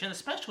situation,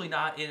 especially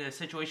not in a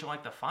situation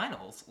like the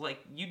finals.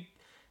 Like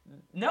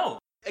no.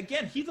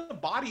 Again, he's a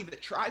body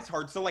that tries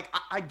hard. So like,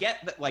 I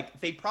get that. Like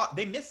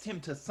they missed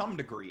him to some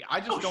degree. I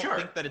just don't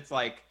think that it's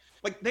like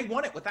they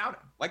won it without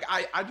him. Like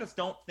I just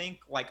don't think,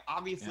 like,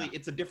 obviously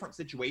it's a different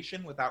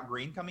situation without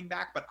Green coming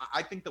back, but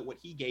I think that what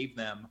he gave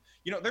them,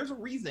 you know, there's a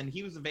reason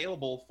he was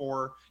available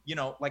for, you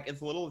know, like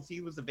as little as he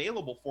was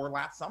available for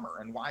last summer,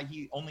 and why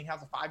he only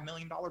has a $5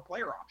 million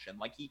player option.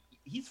 Like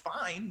he's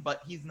fine,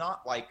 but he's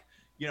not like,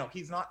 you know,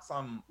 he's not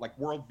some like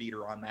world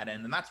beater on that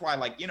end. And that's why,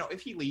 like, you know, if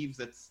he leaves,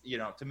 it's, you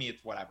know, to me,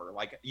 it's whatever.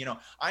 Like, you know,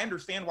 I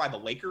understand why the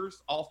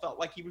Lakers all felt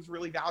like he was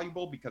really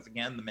valuable, because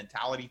again, the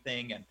mentality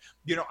thing. And,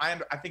 you know, I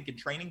think in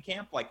training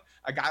camp, like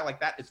a guy like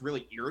that is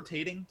really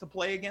irritating to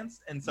play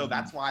against. And so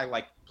that's why,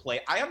 like,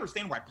 I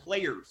understand why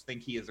players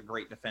think he is a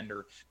great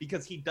defender,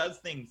 because he does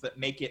things that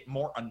make it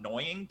more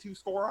annoying to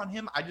score on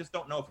him. I just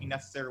don't know if he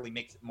necessarily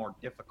makes it more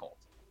difficult.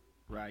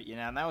 Right. You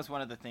know, and that was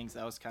one of the things,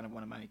 that was kind of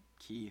one of my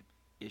key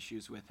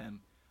issues with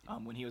him.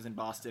 When he was in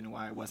Boston,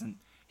 why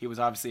he was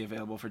obviously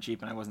available for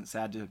cheap, and I wasn't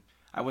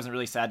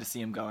really sad to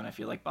see him go, and I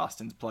feel like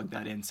Boston's plugged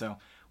that in. So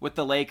with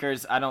the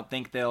Lakers, I don't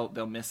think they'll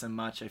miss him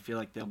much. I feel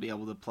like they'll be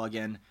able to plug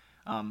in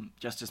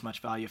just as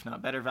much value, if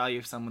not better value,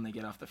 if someone they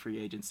get off the free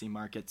agency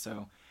market.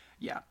 So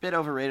yeah, bit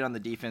overrated on the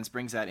defense,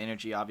 brings that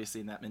energy obviously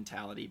and that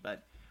mentality,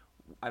 but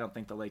I don't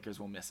think the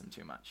Lakers will miss him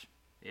too much.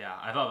 Yeah,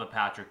 I thought the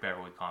Patrick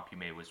Beverley comp you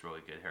made was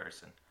really good,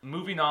 Harrison.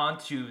 Moving on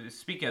to,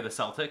 speaking of the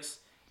Celtics,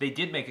 they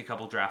did make a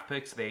couple draft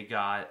picks. They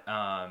got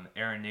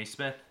Aaron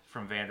Nesmith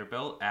from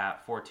Vanderbilt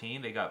at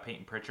 14. They got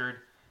Peyton Pritchard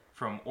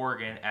from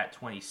Oregon at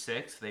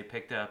 26. They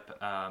picked up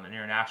an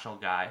international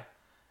guy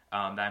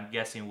that I'm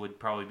guessing would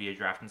probably be a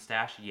drafting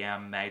stash,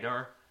 Yam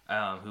Madar,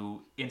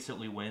 who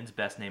instantly wins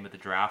best name of the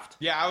draft.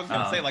 Yeah, I was going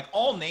to say, like,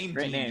 all named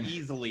team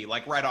easily,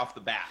 like, right off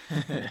the bat.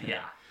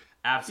 Yeah,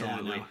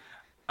 absolutely. Yeah,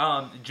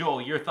 no.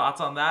 Joel, your thoughts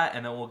on that,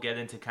 and then we'll get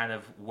into kind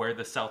of where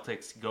the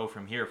Celtics go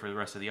from here for the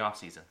rest of the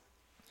offseason.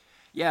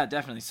 Yeah,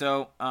 definitely.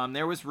 So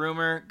there was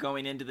rumor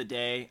going into the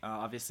day.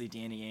 Obviously,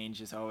 Danny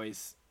Ainge is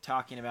always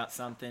talking about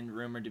something,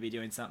 rumored to be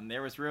doing something.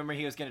 There was rumor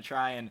he was going to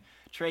try and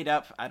trade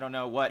up. I don't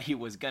know what he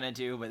was going to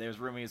do, but there was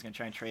rumor he was going to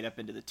try and trade up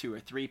into the 2 or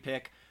 3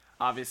 pick.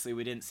 Obviously,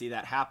 we didn't see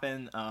that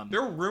happen.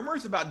 There were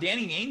rumors about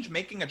Danny Ainge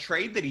making a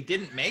trade that he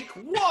didn't make?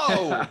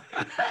 Whoa!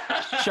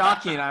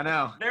 Shocking, I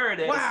know. There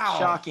it is. Wow.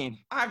 Shocking.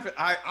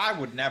 I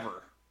would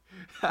never.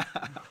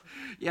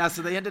 Yeah,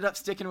 so they ended up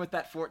sticking with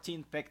that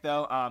 14th pick,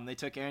 though. They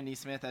took Aaron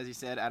Nesmith, as you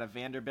said, out of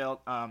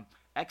Vanderbilt.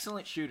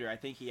 Excellent shooter. I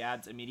think he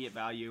adds immediate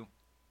value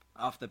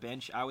off the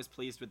bench. I was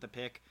pleased with the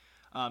pick.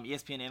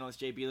 ESPN analyst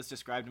Jay Bilas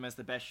described him as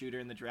the best shooter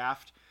in the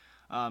draft.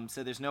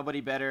 So there's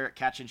nobody better at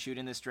catch and shoot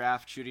in this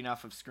draft, shooting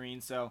off of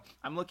screens. So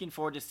I'm looking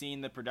forward to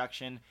seeing the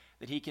production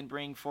that he can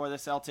bring for the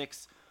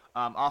Celtics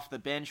off the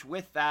bench.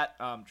 With that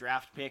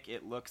draft pick,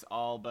 it looks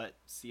all but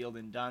sealed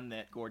and done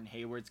that Gordon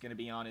Hayward's going to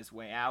be on his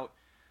way out.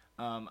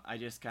 I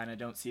just kind of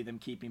don't see them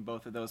keeping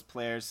both of those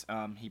players.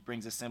 He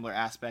brings a similar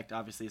aspect.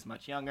 Obviously, he's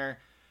much younger,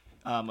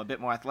 a bit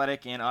more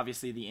athletic, and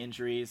obviously the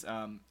injuries.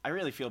 I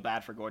really feel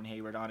bad for Gordon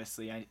Hayward,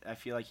 honestly. I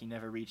feel like he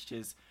never reached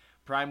his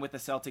prime with the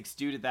Celtics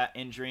due to that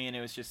injury, and it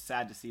was just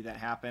sad to see that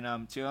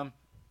happen to him.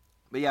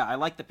 But yeah, I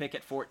like the pick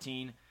at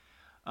 14.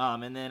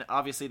 And then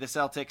obviously the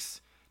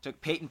Celtics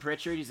took Peyton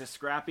Pritchard. He's a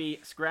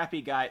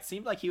scrappy guy. It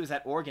seemed like he was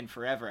at Oregon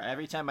forever.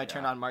 Every time I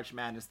turn on March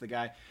Madness, the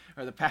guy,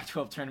 or the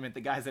Pac-12 tournament,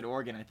 the guy's at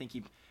Oregon. I think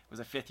he was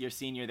a 5th-year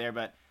senior there,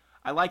 but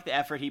I like the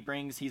effort he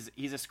brings.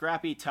 He's a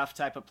scrappy, tough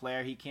type of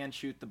player. He can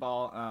shoot the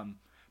ball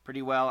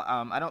pretty well.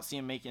 I don't see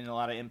him making a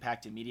lot of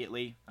impact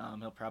immediately.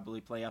 He'll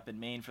probably play up in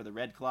Maine for the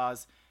Red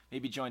Claws.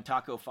 Maybe join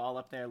Taco Fall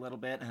up there a little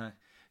bit.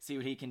 See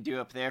what he can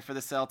do up there for the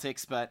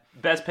Celtics. But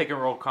best pick and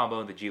roll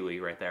combo in the G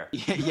League right there.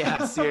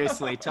 Yeah,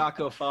 seriously,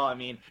 Taco Fall. I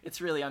mean,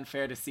 it's really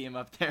unfair to see him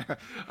up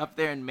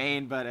there in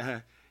Maine,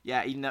 but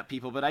yeah, eating up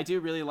people. But I do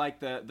really like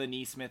the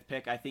Nesmith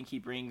pick. I think he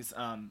brings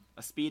a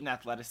speed and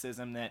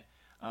athleticism that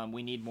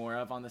we need more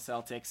of on the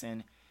Celtics,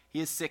 and he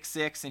is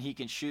 6'6", and he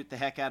can shoot the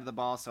heck out of the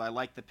ball, so I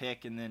like the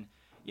pick. And then,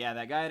 yeah,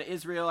 that guy at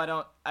Israel,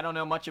 I don't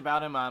know much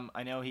about him.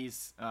 I know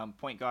he's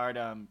point guard,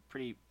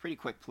 pretty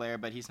quick player,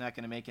 but he's not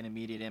going to make an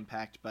immediate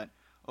impact. But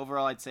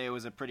overall, I'd say it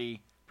was a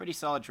pretty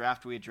solid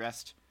draft. We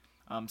addressed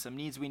some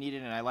needs we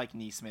needed, and I like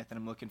Nesmith, and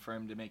I'm looking for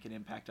him to make an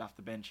impact off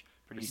the bench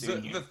pretty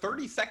soon. The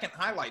 30-second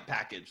highlight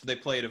package they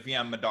played of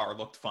VM Madar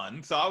looked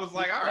fun, so I was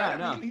like, all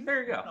right,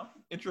 there you go.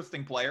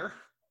 Interesting player.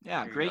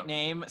 Yeah, great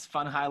name,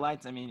 fun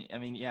highlights. I mean,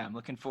 yeah, I'm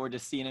looking forward to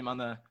seeing him on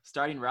the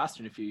starting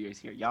roster in a few years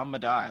here. Yam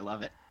Madar, I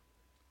love it.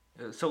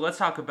 So let's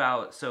talk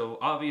about, so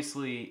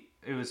obviously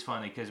it was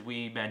funny because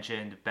we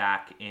mentioned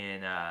back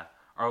in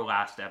our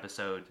last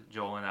episode,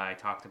 Joel and I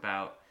talked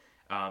about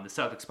the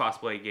Celtics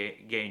possibly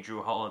getting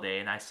Drew Holiday,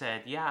 and I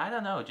said, yeah, I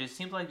don't know, it just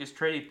seems like just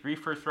trading 3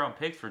 first-round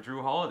picks for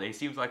Drew Holiday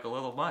seems like a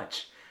little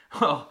much.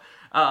 Well,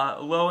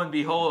 lo and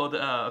behold,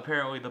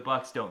 apparently the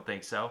Bucks don't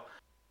think so.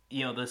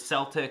 You know, the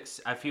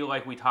Celtics, I feel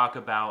like we talk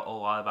about a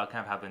lot about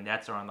kind of how the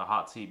Nets are on the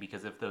hot seat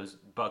because if those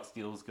Bucks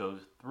deals go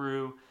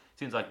through, it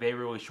seems like they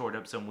really shored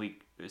up some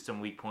weak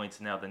points,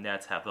 and now the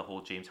Nets have the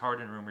whole James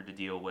Harden rumor to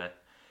deal with.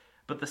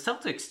 But the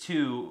Celtics,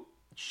 too,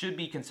 should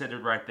be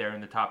considered right there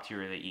in the top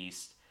tier of the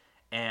East.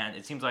 And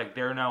it seems like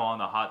they're now on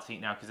the hot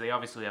seat now because they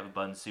obviously have a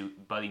budding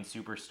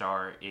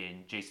superstar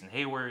in Jason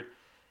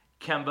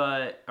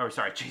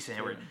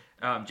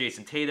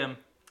Tatum.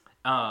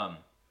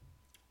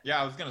 Yeah,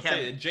 I was going to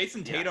say,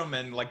 Jason Tatum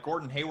and, like,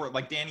 Gordon Hayward,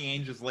 like, Danny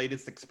Ainge's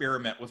latest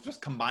experiment was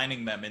just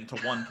combining them into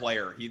one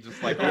player. He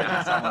just, like,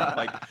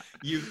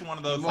 used one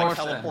of those, like,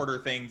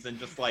 teleporter things and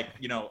just, like,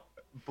 you know,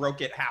 broke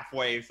it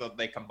halfway so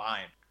they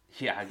combined.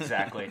 Yeah,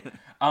 exactly.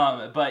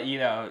 But, you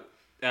know,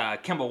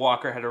 Kemba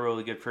Walker had a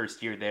really good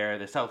first year there.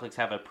 The Celtics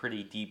have a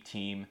pretty deep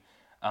team.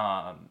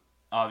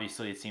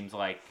 Obviously, it seems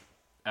like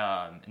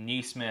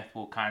Nesmith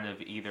will kind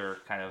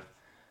of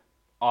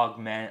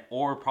augment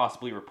or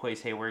possibly replace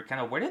Hayward.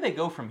 Kind of where do they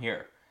go from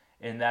here?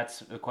 And that's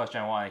the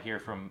question I want to hear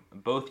from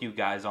both you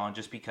guys on,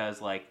 just because,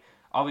 like,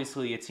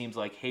 obviously it seems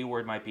like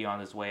Hayward might be on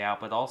his way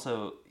out, but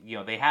also, you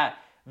know, they have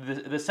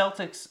the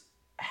Celtics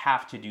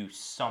have to do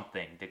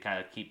something to kind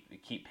of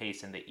keep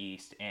pace in the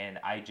East. And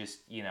I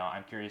just, you know,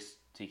 I'm curious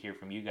to hear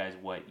from you guys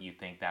what you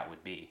think that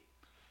would be.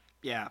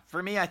 Yeah,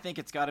 for me, I think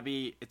it's got to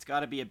be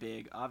a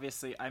big.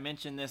 Obviously, I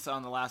mentioned this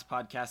on the last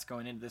podcast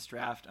going into this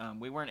draft.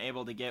 We weren't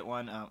able to get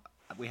one.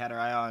 We had our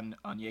eye on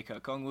Onyeka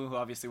Okongwu, who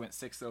obviously went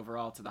 6th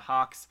overall to the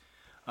Hawks.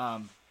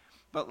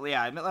 But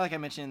yeah, like I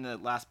mentioned in the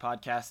last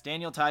podcast,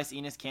 Daniel Tice,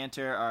 Enes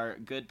Kanter are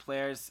good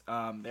players.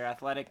 They're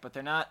athletic, but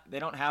they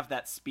don't have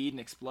that speed and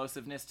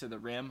explosiveness to the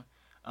rim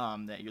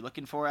that you're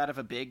looking for out of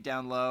a big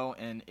down low,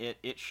 and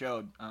it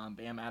showed.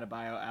 Bam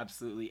Adebayo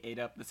absolutely ate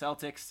up the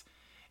Celtics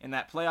in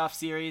that playoff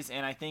series,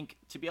 and I think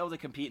to be able to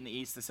compete in the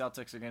East, the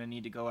Celtics are going to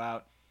need to go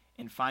out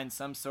and find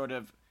some sort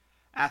of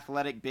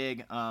athletic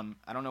big.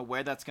 I don't know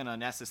where that's going to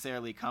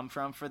necessarily come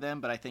from for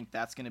them, but I think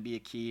that's going to be a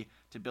key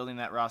to building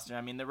that roster.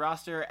 I mean, the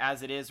roster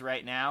as it is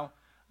right now,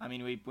 I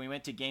mean, we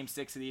went to Game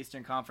 6 of the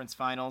Eastern Conference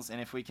Finals, and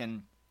if we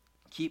can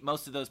keep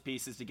most of those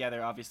pieces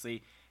together,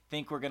 obviously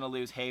think we're going to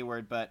lose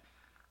Hayward, but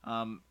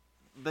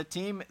the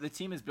team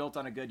is built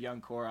on a good young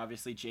core.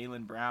 Obviously,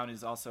 Jaylen Brown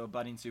is also a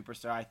budding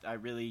superstar. I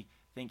really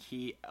think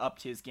he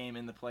upped his game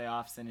in the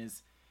playoffs and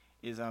is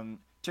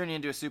turning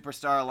into a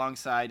superstar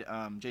alongside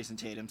Jason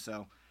Tatum.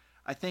 So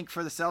I think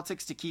for the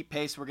Celtics to keep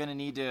pace, we're going to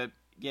need to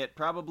get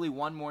probably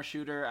one more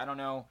shooter. I don't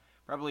know,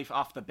 probably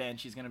off the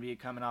bench. He's going to be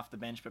coming off the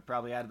bench, but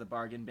probably out of the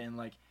bargain bin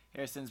like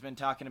Harrison's been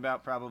talking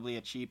about. Probably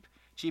a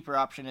cheaper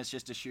option is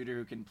just a shooter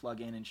who can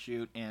plug in and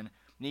shoot, and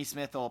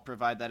Nesmith will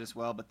provide that as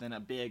well. But then a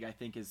big, I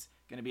think, is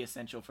going to be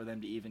essential for them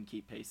to even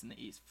keep pace in the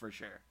East for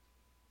sure.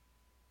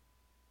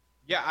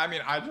 Yeah, I mean,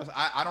 I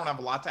don't have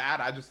a lot to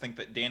add. I just think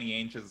that Danny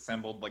Ainge has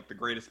assembled like the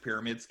greatest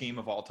pyramid scheme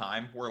of all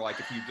time, where like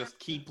if you just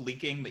keep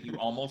leaking that you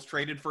almost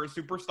traded for a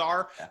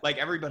superstar, like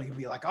everybody would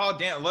be like, oh,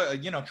 Dan,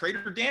 look, you know,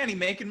 Trader Danny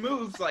making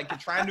moves, like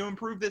trying to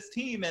improve this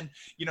team, and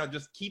you know,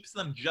 just keeps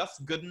them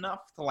just good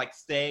enough to like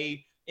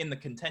stay in the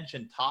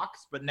contention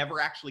talks, but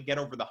never actually get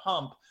over the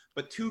hump,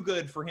 but too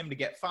good for him to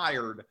get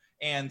fired.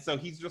 And so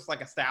he's just like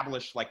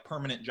established like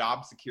permanent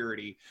job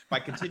security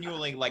by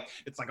continually like,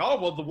 it's like, oh,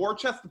 well, the war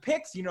chest of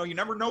picks, you know, you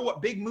never know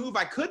what big move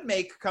I could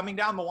make coming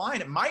down the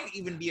line. It might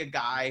even be a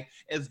guy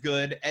as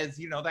good as,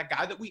 you know, that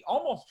guy that we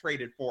almost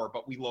traded for,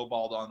 but we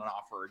lowballed on an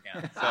offer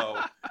again.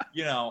 So,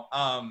 you know,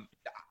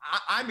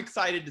 I'm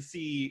excited to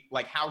see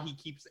like how he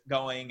keeps it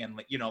going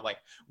and, you know, like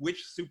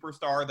which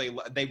superstar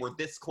they were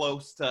this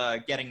close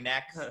to getting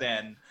next.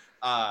 And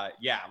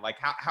yeah, like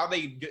how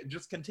they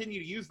just continue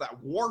to use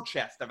that war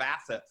chest of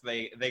assets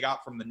they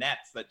got from the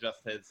Nets that just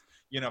has,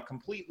 you know,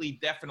 completely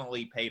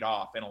definitely paid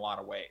off in a lot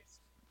of ways.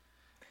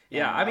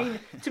 Yeah, I mean,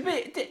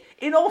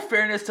 in all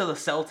fairness to the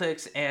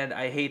Celtics, and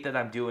I hate that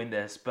I'm doing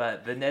this,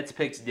 but the Nets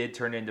picks did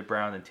turn into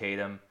Brown and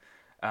Tatum.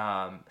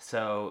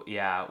 So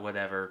yeah,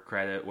 whatever,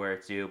 credit where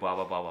it's due, blah,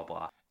 blah, blah, blah,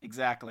 blah.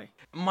 Exactly.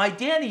 My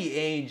Danny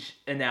Ainge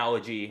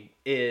analogy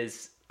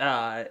is,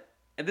 and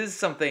this is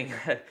something,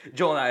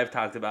 Joel and I have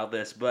talked about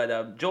this,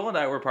 but Joel and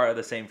I were part of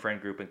the same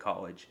friend group in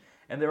college.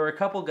 And there were a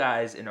couple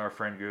guys in our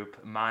friend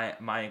group,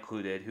 my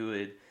included, who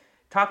would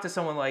talk to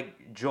someone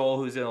like Joel,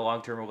 who's in a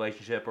long-term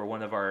relationship, or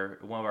one of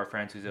our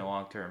friends who's in a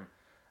long-term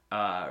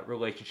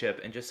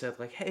relationship, and just said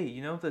like, hey,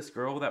 you know this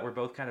girl that we're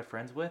both kind of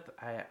friends with?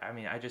 I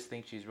mean, I just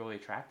think she's really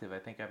attractive. I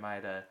think I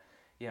might, I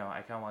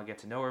kind of want to get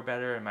to know her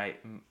better, and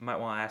might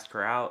want to ask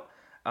her out.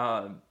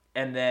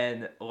 And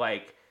then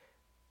like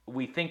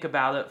we think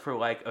about it for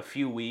like a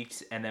few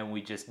weeks, and then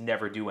we just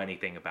never do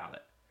anything about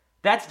it.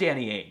 That's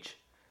Danny Ainge.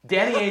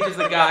 Danny Ainge is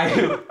the guy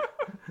who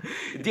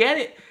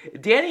Danny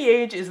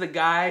Ainge is the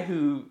guy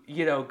who,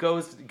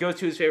 goes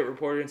to his favorite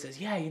reporter and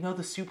says, yeah,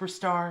 the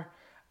superstar.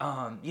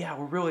 Yeah,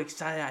 we're really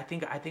excited. I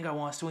think I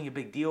want to swing a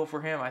big deal for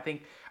him. I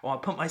think I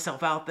want to put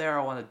myself out there.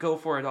 I want to go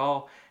for it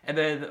all. And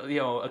then,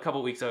 a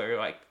couple weeks later, you're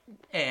like,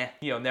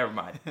 never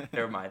mind.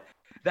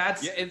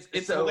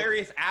 It's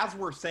hilarious. As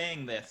we're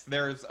saying this,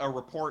 there's a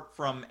report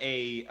from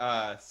a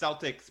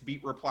Celtics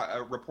beat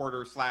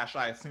reporter /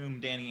 I assume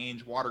Danny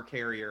Ainge water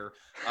carrier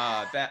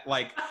that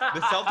like the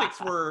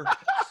Celtics were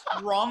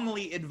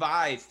strongly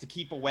advised to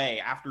keep away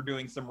after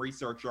doing some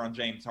research on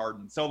James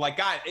Harden. So like,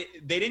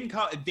 Danny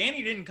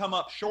didn't come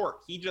up short.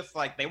 He just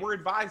like, they were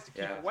advised to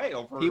keep away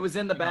over. He was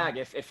in the bag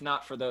if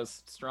not for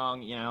those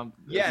strong, No,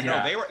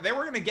 they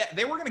were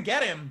gonna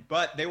get him,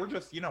 but they were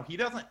just, he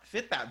doesn't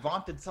fit that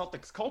vaunted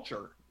Celtics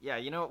culture. Yeah,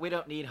 you know what? We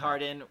don't need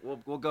Harden.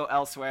 We'll go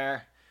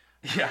elsewhere.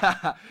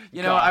 Yeah.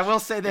 I will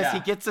say this. He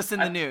gets us in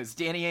the news.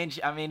 Danny Ainge,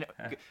 I mean,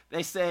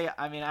 they say,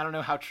 I don't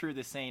know how true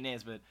this saying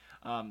is, but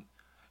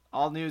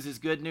all news is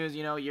good news.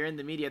 You're in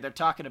the media. They're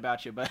talking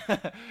about you.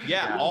 But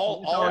yeah,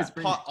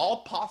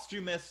 all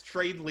posthumous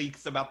trade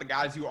leaks about the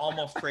guys you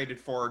almost traded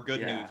for are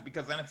good news,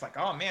 because then it's like,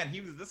 oh, man,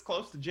 he was this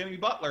close to Jimmy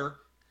Butler.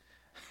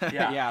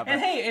 Yeah.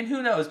 And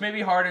who knows?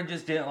 Maybe Harden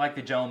just didn't like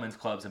the gentlemen's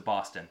clubs in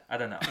Boston. I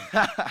don't know.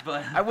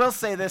 But I will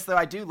say this, though.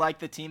 I do like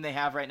the team they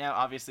have right now.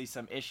 Obviously,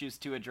 some issues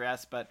to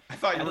address, but I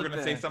thought you were going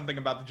to say something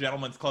about the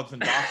gentlemen's clubs in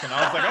Boston.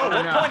 I was like, oh,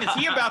 what point is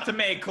he about to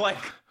make? Like,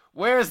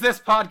 where is this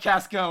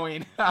podcast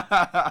going?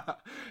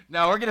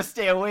 No, we're going to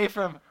stay away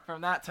from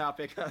that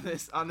topic on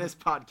this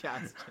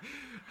podcast.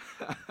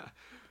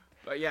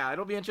 But yeah,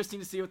 it'll be interesting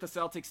to see what the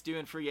Celtics do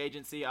in free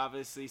agency.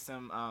 Obviously,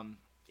 some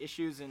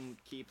issues in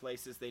key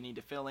places they need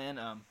to fill in.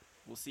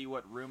 We'll see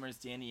what rumors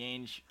Danny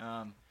Ainge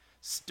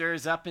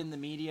stirs up in the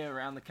media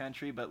around the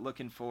country, but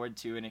looking forward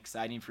to an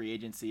exciting free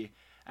agency.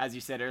 As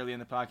you said earlier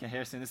in the podcast,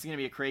 Harrison, this is going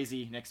to be a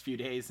crazy next few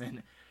days,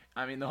 and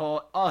I mean,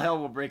 all hell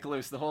will break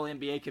loose. The whole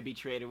NBA could be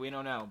traded. We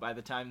don't know. By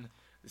the time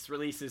this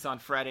releases on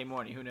Friday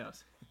morning, who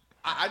knows?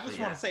 I just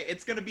want to say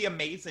it's going to be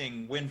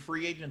amazing when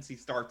free agency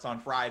starts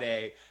on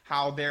Friday,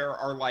 how there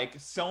are like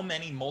so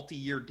many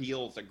multi-year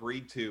deals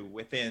agreed to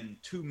within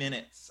 2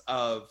 minutes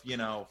of,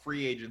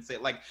 free agency.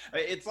 Like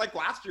it's like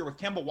last year with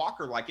Kemba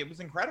Walker, like it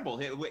was incredible.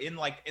 In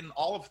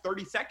all of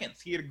 30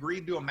 seconds, he had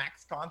agreed to a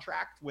max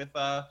contract with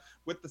the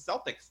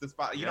Celtics.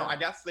 I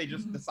guess they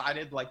just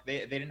decided like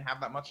they didn't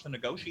have that much to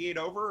negotiate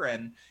over,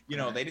 and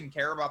they didn't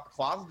care about the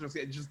clauses.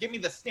 Just give me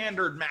the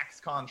standard max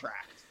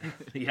contract.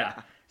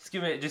 Yeah.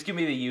 Just give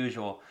me the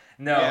usual.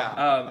 No,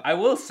 I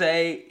will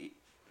say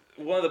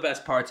one of the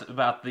best parts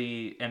about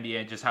the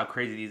NBA and just how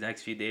crazy these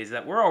next few days is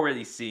that we're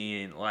already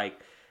seeing like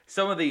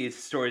some of these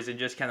stories and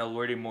just kind of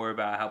learning more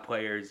about how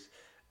players,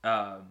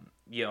 how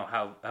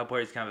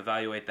players kind of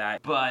evaluate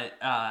that. But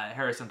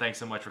Harrison, thanks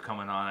so much for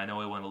coming on. I know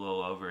we went a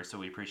little over, so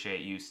we appreciate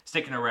you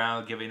sticking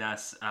around, giving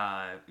us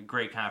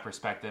great kind of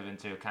perspective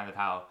into kind of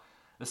how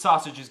the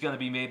sausage is going to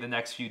be made the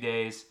next few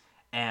days.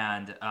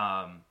 And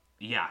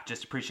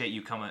just appreciate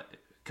you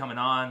coming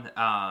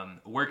on.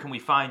 Where can we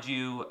find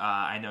you?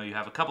 I know you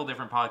have a couple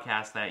different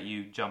podcasts that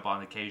you jump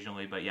on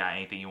occasionally, but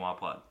anything you want to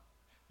plug.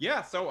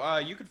 Yeah, so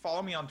you can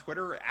follow me on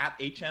Twitter at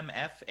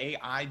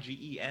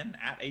HMFAIGEN,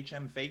 at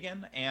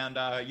HMFaigen. And,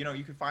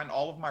 you can find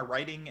all of my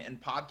writing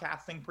and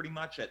podcasting pretty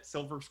much at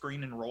Silver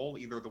Screen and Roll,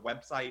 either the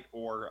website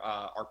or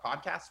our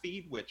podcast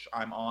feed, which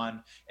I'm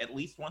on at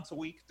least once a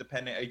week,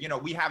 depending,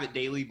 we have it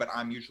daily, but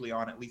I'm usually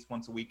on at least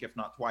once a week, if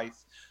not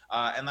twice.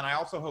 And then I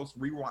also host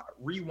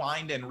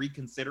Rewind and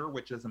Reconsider,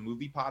 which is a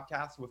movie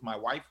podcast with my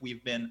wife.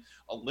 We've been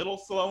a little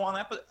slow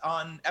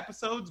on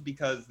episodes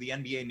because the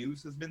NBA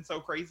news has been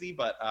so crazy,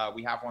 but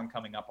we have one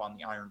coming up on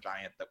the Iron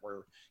Giant that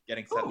we're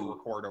getting set to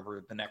record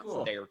over the next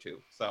day or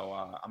two. So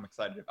I'm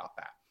excited about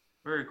that.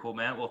 Very cool,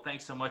 man. Well,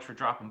 thanks so much for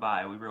dropping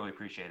by. We really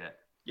appreciate it.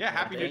 Yeah,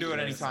 happy to do it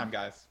anytime,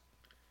 guys.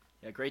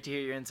 Yeah, great to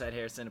hear your insight,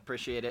 Harrison.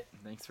 Appreciate it.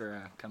 Thanks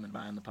for coming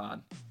by on the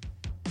pod.